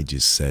I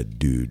just said,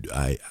 dude,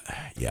 I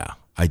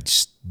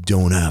just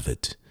don't have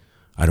it.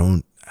 I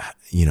don't,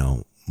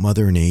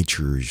 Mother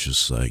Nature is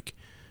just like,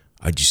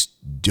 I just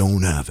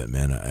don't have it,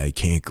 man. I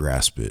can't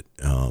grasp it.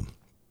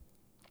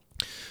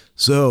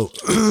 So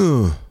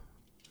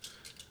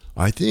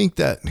I think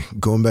that,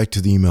 going back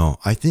to the email,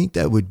 I think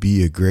that would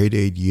be a great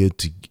idea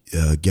to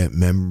get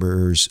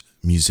members'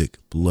 music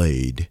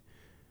played.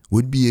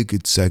 Would be a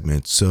good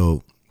segment.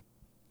 So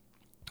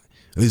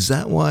is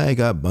that why I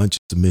got a bunch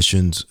of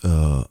submissions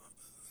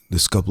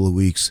this couple of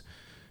weeks?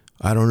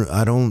 I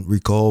don't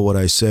recall what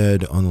I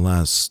said on the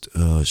last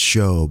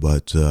show,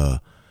 but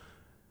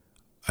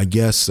I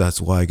guess that's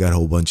why I got a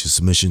whole bunch of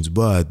submissions.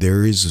 But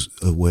there is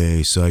a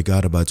way. So I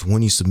got about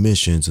 20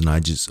 submissions, and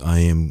I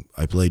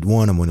played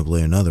one. I'm going to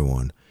play another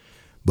one.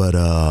 But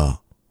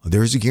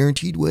there's a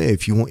guaranteed way.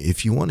 If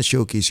you want to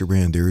showcase your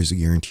brand, there is a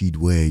guaranteed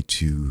way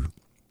to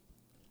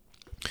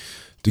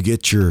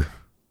get your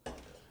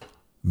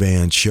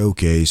band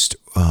showcased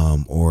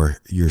or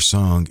your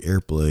song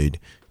airplayed,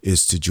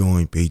 is to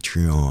join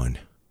Patreon.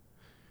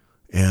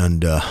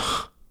 And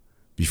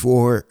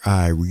before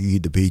I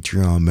read the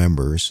Patreon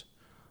members,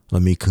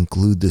 let me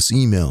conclude this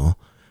email.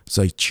 It's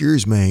like,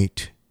 cheers,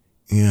 mate.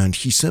 And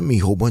he sent me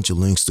a whole bunch of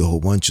links to a whole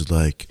bunch of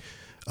like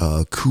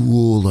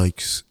cool,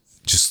 like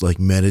just like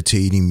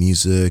meditating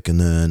music. And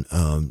then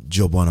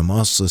Joe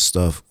Bonamassa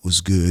stuff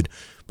was good.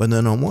 But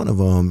then on one of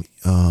them,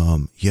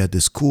 he had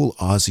this cool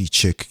Aussie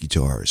chick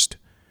guitarist.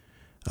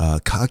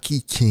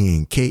 Kaki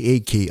King,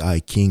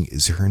 K-A-K-I King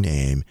is her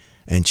name.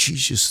 And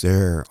she's just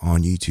there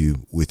on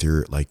YouTube with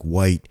her like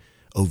white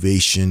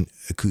Ovation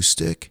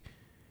acoustic.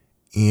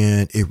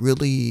 And it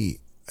really,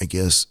 I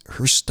guess,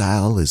 her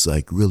style is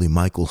like really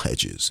Michael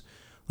Hedges.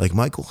 Like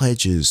Michael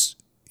Hedges,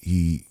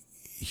 he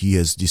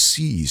has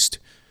deceased,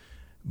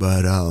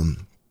 but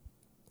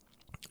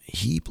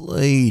he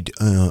played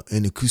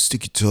an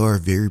acoustic guitar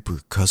very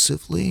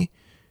percussively.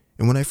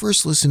 And when I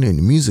first listened to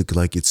the music,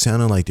 like it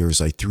sounded like there was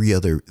like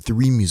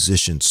three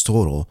musicians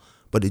total,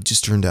 but it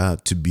just turned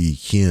out to be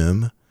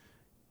him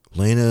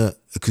playing an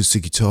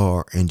acoustic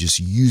guitar and just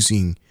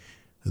using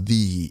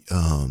the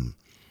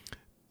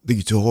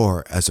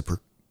guitar as a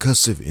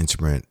percussive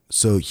instrument.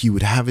 So he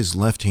would have his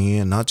left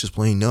hand not just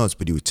playing notes,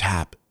 but he would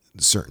tap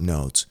certain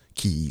notes,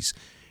 keys.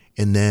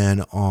 And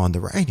then on the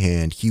right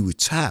hand, he would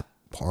tap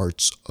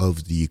parts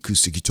of the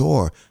acoustic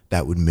guitar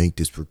that would make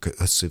this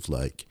percussive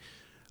like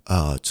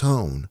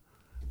tone.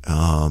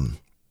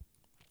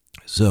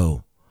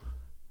 So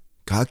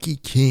Kaki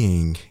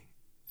King,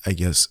 I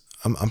guess,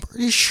 I'm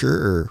pretty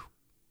sure,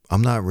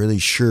 I'm not really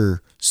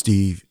sure,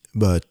 Steve,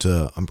 but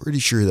I'm pretty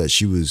sure that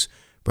she was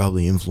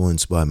probably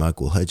influenced by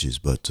Michael Hedges.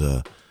 But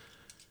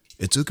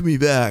it took me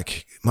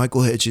back.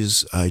 Michael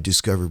Hedges, I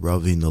discovered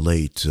probably in the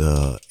late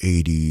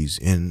 80s,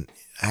 and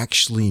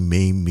actually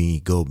made me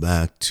go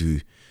back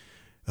to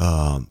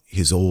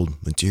his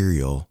old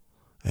material.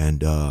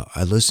 And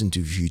I listened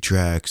to a few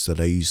tracks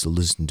that I used to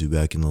listen to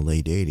back in the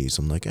late 80s.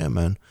 I'm like, hey,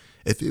 man,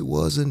 if it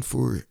wasn't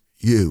for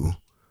you,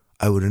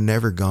 I would have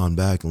never gone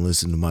back and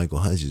listened to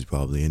Michael Hedges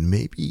probably. And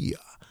maybe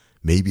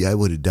I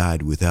would have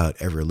died without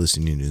ever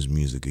listening to his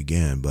music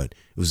again. But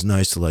it was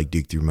nice to like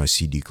dig through my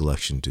CD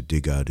collection to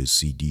dig out his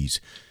CDs.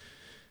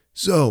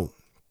 So,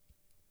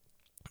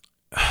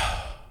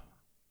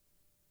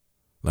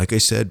 like I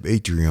said,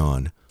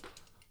 Patreon.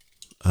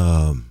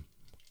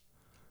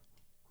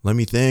 let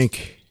me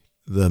thank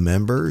the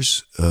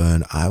members,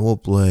 and I will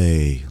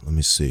play. Let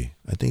me see.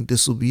 I think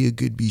this will be a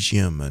good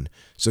BGM, man.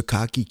 So,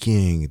 Kaki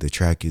King, the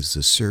track is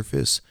The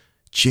Surface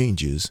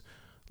Changes.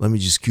 Let me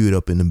just cue it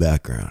up in the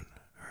background.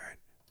 All right,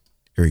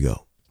 here we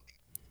go.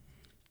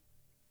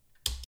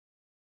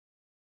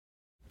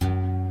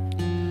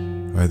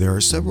 All right, there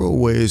are several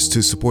ways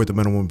to support the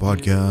Metal One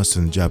podcast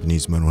and the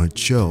Japanese Metalhead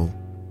show,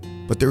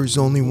 but there is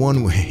only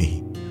one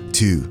way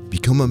to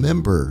become a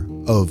member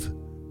of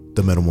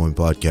the Metal One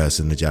podcast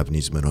and the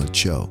Japanese Metalhead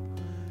show.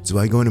 So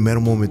by going to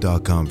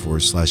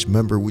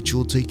metalmoment.com/member, which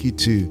will take you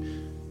to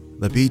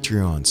the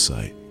Patreon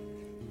site.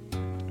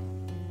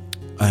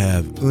 I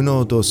have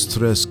uno, dos,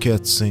 tres,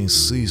 cuatro, cinco,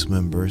 seis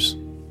members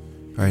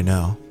right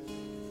now.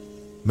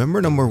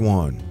 Member number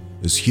 1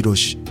 is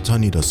Hiroshi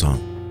Tanida-san.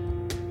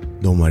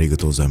 Domo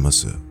arigatou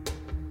gozaimasu.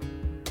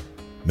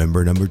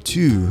 Member number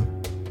 2,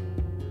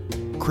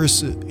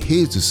 Chris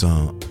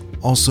Heizu-san,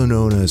 also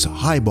known as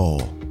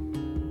Highball.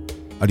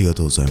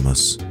 Arigatou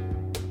gozaimasu.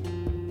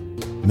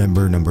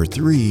 Member number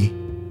 3,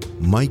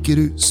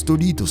 Michael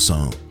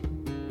Storito-san.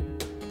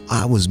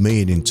 I was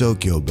made in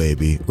Tokyo,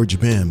 baby, or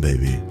Japan,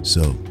 baby.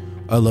 So,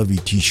 I love you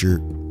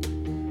t-shirt.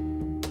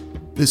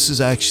 This is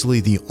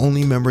actually the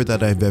only member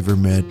that I've ever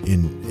met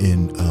in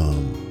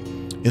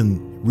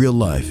real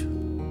life,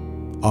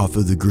 off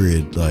of the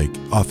grid, like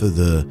off of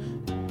the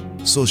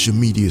social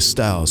media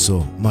style.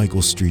 So,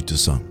 Michael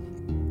Storito-san.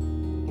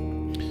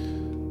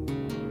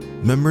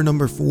 Member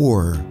number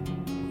 4,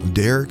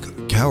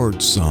 Derek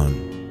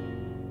Coward-san.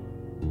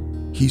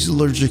 He's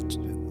allergic.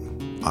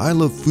 I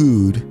love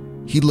food.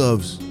 He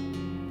loves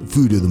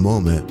food of the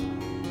moment.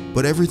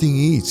 But everything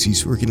he eats,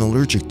 he's freaking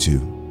allergic to.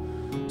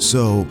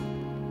 So,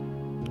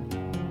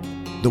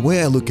 the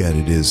way I look at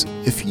it is,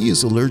 if he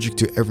is allergic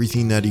to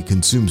everything that he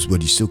consumes,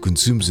 but he still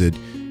consumes it,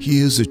 he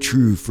is a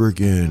true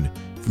freaking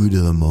food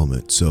of the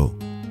moment. So,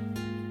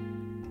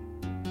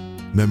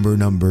 member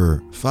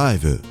number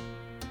 5,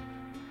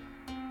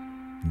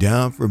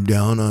 Down from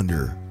Down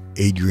Under,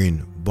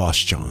 Adrian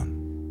Boschan.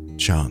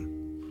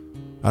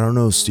 I don't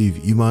know,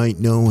 Steve, you might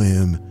know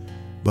him,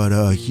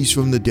 but he's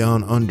from the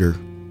Down Under.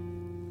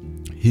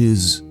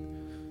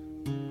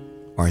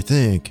 I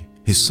think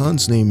his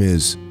son's name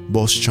is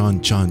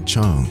Boschan Chan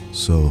Chang,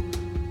 so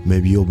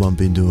maybe you'll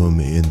bump into him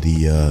in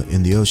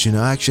the ocean.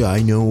 Actually,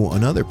 I know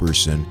another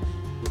person.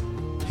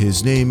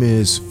 His name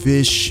is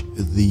Fish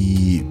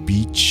the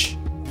Beach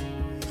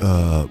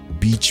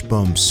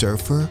Bum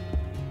Surfer.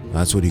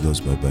 That's what he goes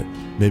by, but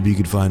maybe you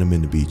could find him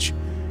in the beach.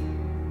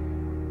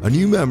 A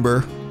new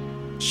member.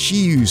 She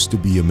used to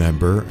be a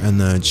member, and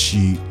then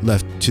she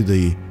left to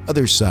the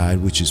other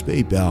side, which is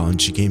PayPal,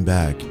 and she came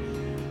back.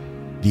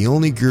 The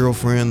only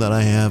girlfriend that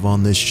I have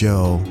on this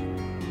show,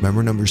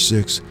 member number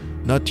 6,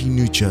 Nati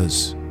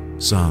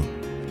Nuchas-san.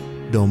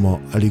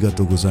 Domo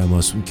arigatou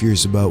gozaimasu. I'm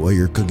curious about what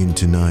you're cooking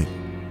tonight.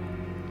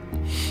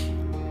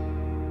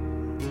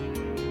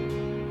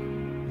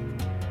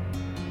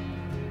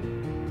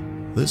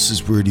 This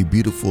is pretty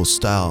beautiful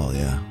style,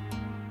 yeah.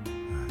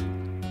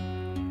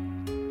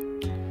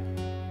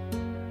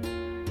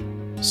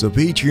 So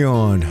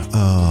Patreon,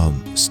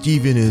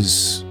 Steven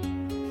is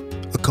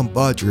a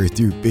compadre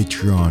through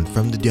Patreon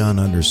from the Down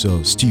Under.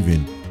 So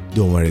Steven,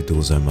 domo arigatou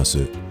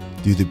gozaimasu.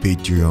 Through the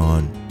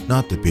Patreon,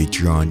 not the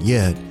Patreon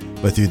yet,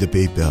 but through the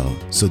PayPal.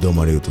 So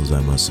domo arigatou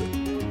gozaimasu.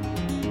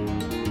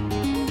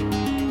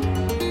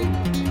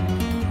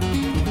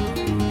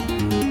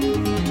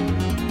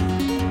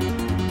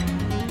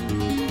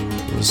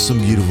 Some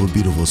beautiful,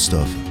 beautiful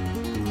stuff.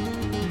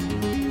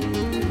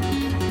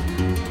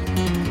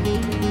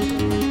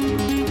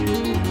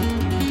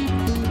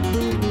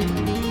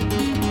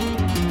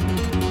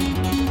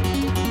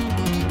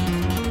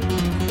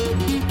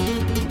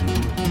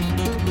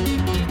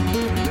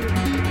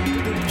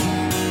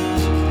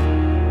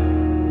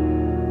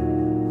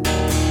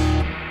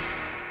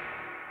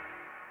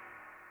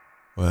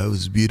 Well, that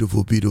was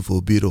beautiful,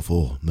 beautiful,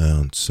 beautiful,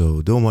 man.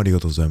 So, domo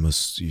arigatou gozaimasu,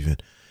 Steven.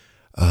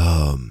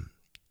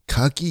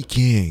 Kaki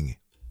King,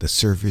 The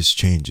Surface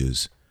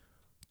Changes.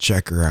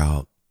 Check her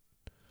out.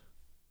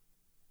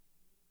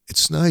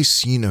 It's nice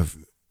seeing I've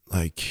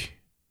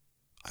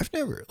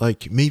never,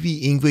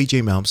 maybe Yngwie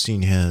J.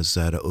 Malmsteen has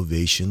that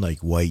Ovation,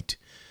 white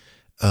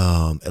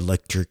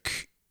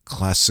electric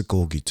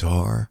classical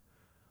guitar.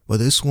 But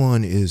this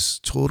one is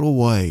total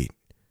white.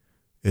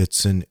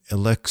 It's an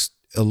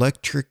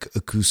electric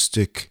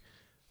acoustic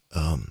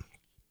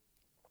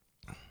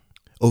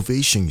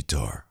Ovation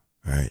guitar,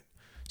 right?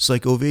 It's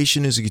like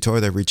Ovation is a guitar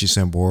that Richie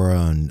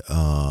Sambora and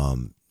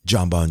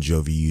John Bon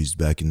Jovi used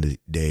back in the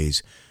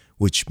days,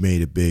 which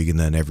made it big, and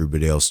then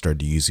everybody else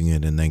started using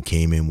it, and then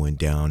came and went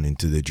down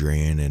into the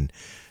drain, and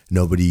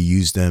nobody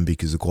used them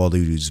because the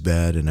quality was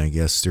bad, and I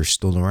guess they're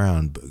still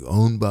around,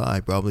 owned by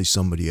probably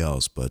somebody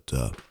else, but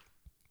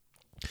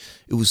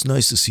it was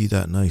nice to see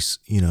that nice,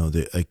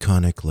 the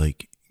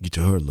iconic,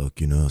 guitar look,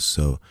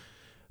 so,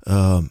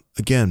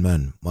 again,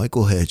 man,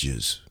 Michael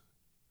Hedges.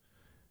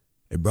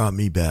 It brought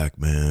me back,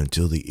 man,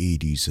 till the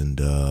 80s. And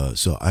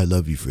so I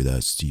love you for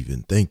that,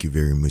 Steven. Thank you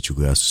very much,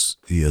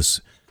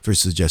 yes, for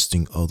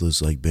suggesting all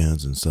those like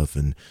bands and stuff,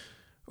 and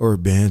or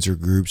bands or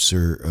groups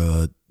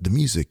or the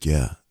music,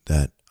 yeah,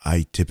 that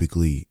I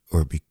typically,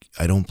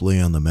 I don't play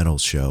on the metal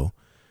show,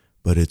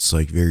 but it's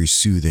like very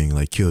soothing.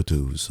 Like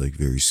Kyoto is like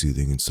very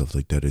soothing and stuff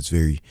like that. It's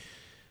very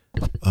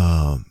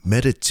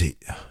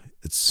meditate.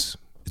 It's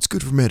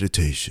good for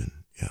meditation.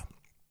 Yeah.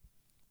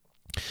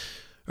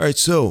 All right.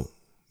 So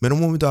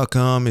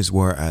metalmoment.com is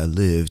where I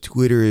live.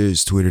 Twitter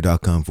is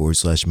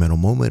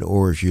twitter.com/metalmoment.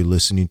 Or if you're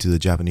listening to the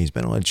Japanese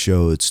Metalhead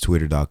Show, it's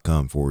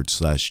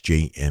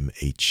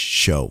twitter.com/JMH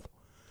show.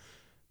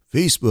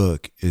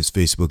 Facebook is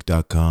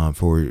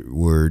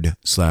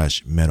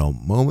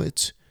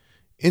facebook.com/metalmoment.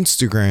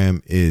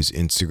 Instagram is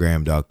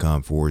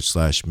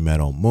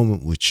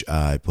instagram.com/metalmoment, which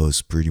I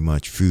post pretty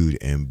much food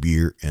and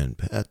beer and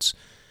pets.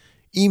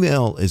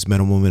 Email is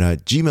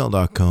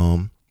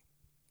metalmoment@gmail.com.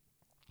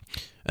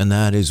 And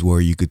that is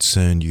where you could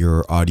send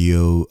your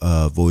audio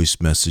voice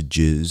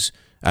messages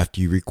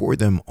after you record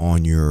them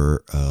on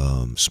your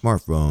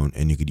smartphone,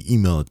 and you could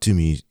email it to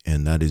me.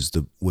 And that is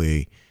the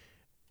way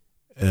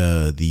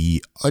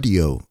the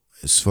audio,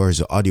 as far as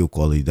the audio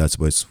quality, that's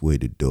the best way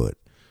to do it.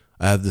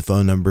 I have the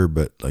phone number,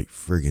 but like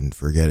friggin'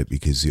 forget it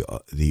because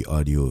the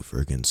audio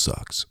friggin'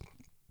 sucks.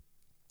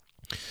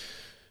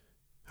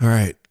 All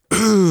right.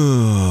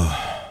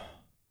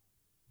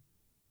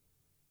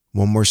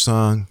 One more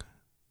song,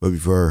 but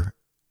before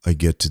I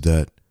get to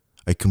that,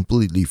 I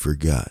completely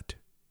forgot.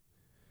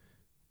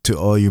 To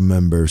all your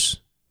members,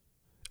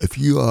 if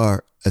you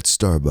are at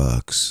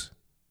Starbucks,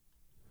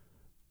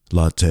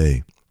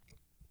 latte.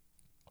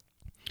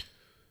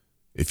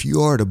 If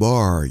you are at a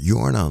bar, you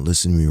are not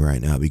listening to me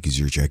right now because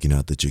you're checking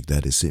out the chick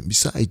that is sitting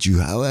beside you.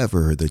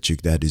 However, the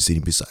chick that is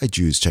sitting beside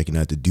you is checking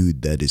out the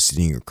dude that is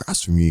sitting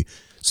across from you.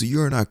 So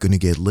you're not going to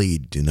get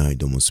laid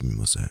tonight.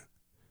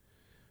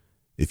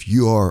 If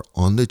you are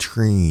on the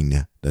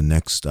train, the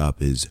next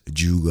stop is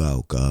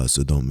Jugaoka,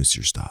 so don't miss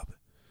your stop.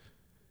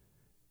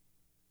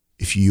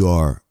 If you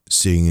are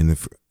sitting in the...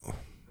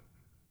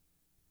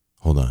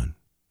 Hold on.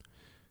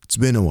 It's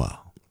been a while.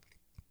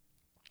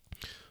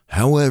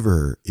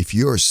 However, if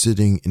you are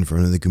sitting in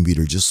front of the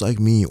computer just like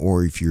me,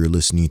 or if you're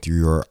listening through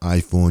your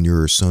iPhone,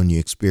 your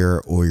Sony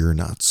Xperia, or your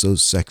not so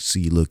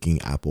sexy looking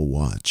Apple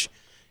Watch,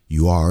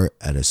 you are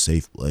at a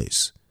safe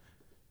place.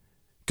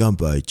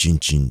 Kanpai,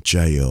 chinchin,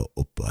 chayo,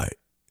 oppai.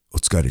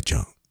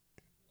 Otsukare-chan.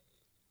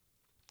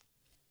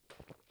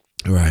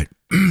 All right.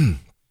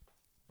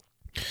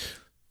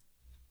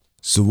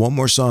 So one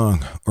more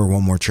song or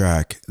one more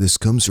track. This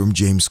comes from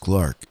James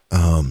Clark.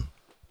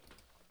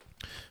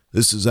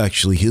 This is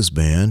actually his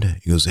band.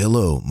 He goes,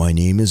 "Hello, my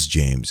name is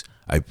James.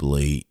 I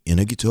play in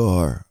a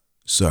guitar."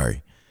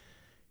 Sorry.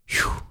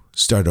 Whew.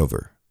 Start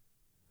over.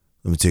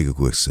 Let me take a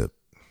quick sip.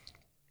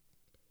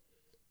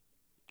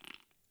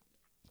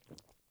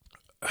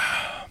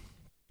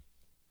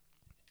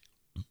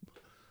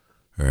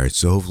 All right,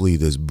 so hopefully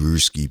this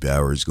brewski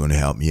power is going to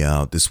help me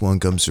out. This one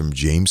comes from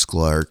James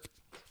Clark.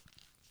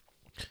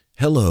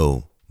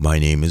 "Hello, my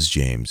name is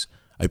James.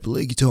 I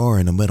play guitar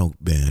in a metal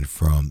band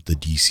from the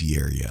DC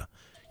area.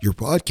 Your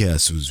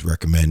podcast was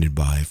recommended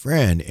by a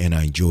friend, and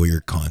I enjoy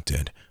your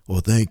content.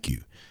 Well, thank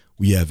you.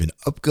 We have an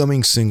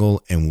upcoming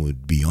single and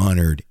would be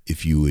honored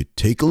if you would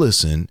take a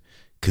listen,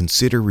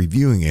 consider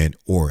reviewing it,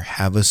 or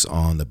have us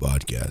on the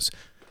podcast."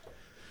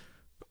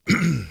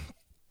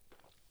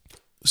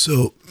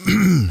 So,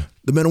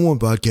 the Metal One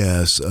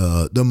podcast,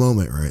 the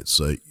moment, right? It's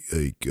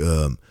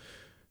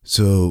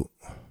so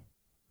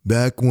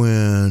back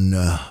when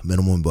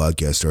Metal One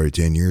podcast started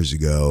 10 years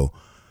ago,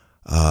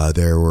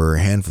 there were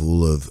a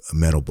handful of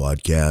metal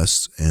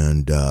podcasts,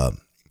 and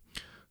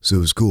so it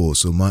was cool.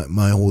 So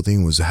my whole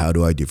thing was, how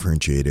do I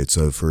differentiate it?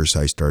 So first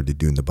I started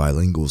doing the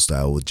bilingual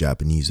style with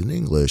Japanese and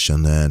English,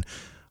 and then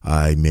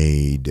I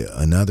made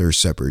another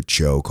separate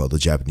show called the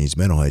Japanese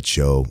Metalhead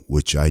Show,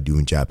 which I do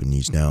in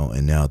Japanese now,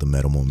 and now the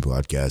Metal One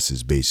podcast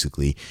is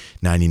basically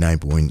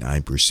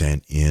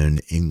 99.9% in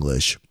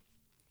English.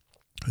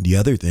 The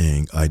other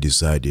thing I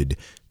decided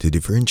to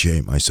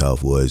differentiate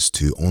myself was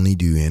to only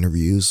do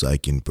interviews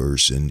like in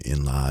person,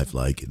 in live,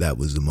 like that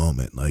was the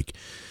moment. Like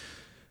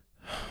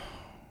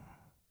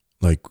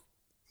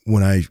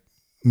when I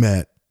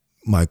met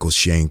Michael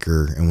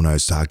Schenker and when I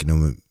was talking to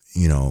him,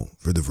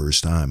 for the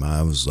first time,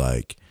 I was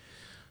like,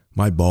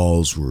 my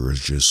balls were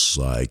just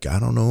like, I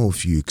don't know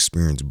if you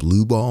experienced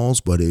blue balls,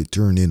 but it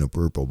turned into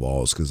purple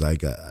balls because I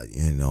got, I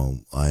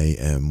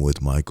am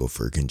with Michael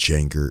freaking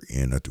Schenker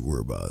in a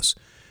tour bus.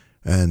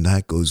 And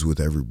that goes with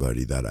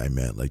everybody that I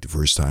met. Like the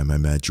first time I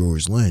met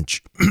George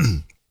Lynch,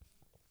 I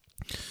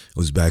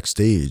was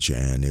backstage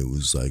and it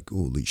was like,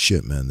 holy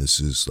shit, man, this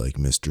is like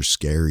Mr.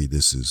 Scary.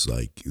 This is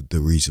like the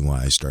reason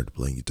why I started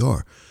playing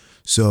guitar.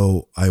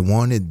 So I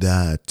wanted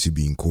that to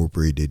be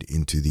incorporated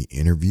into the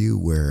interview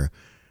where,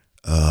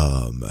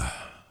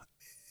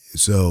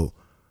 so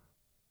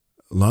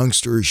long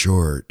story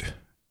short,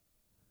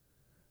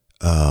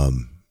 I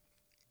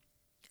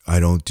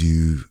don't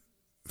do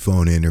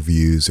phone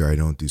interviews or I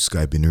don't do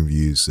Skype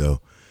interviews.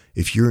 So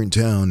if you're in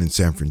town in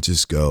San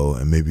Francisco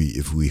and maybe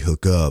if we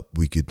hook up,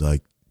 we could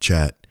like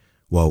chat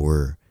while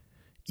we're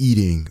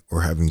eating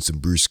or having some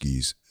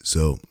brewskis.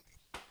 So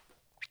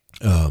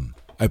I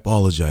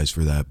apologize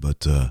for that,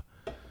 but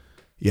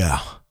yeah.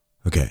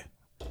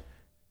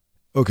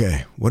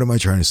 Okay, what am I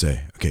trying to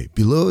say? Okay,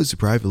 below is a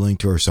private link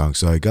to our song.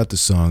 So I got the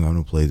song. I'm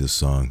going to play this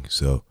song.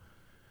 So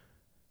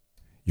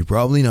you're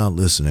probably not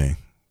listening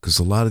because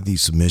a lot of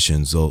these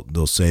submissions,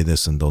 they'll say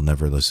this and they'll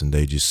never listen.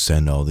 They just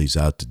send all these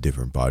out to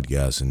different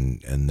podcasts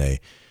and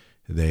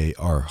they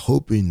are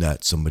hoping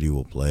that somebody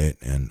will play it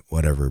and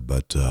whatever.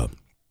 But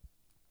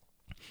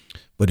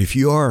if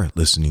you are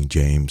listening,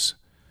 James,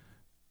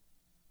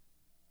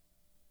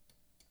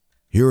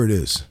 here it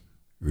is.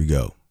 Here we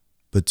go.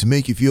 But to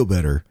make you feel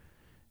better,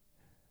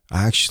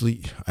 I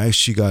actually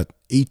got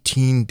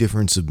 18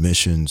 different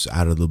submissions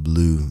out of the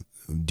blue,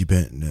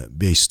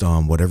 based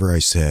on whatever I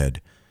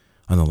said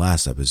on the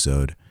last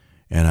episode,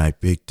 and I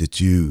picked the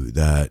two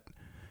that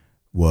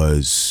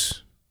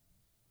was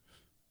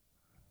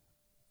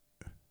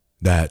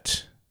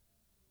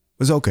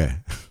okay.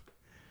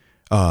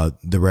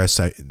 The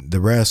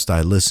rest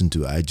I listened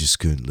to. I just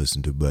couldn't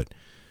listen to, but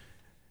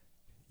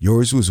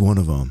yours was one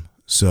of them.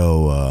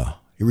 So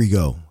here we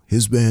go.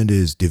 His band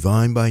is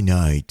Divine by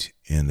Night,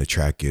 and the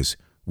track is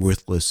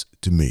Worthless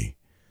to Me.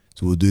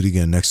 So we'll do it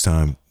again next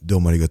time.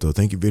 Domo arigato.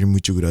 Thank you very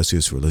mucho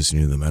gracias for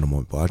listening to the Metal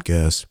Moment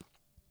Podcast.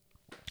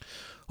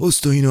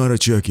 Host Hinara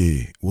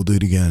Chucky. We'll do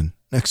it again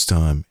next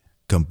time.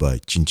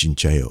 Kanpai. Chin chin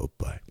chayo.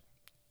 Oppai.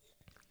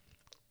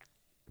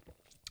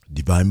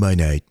 Divine by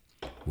Night.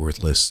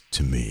 Worthless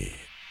to Me.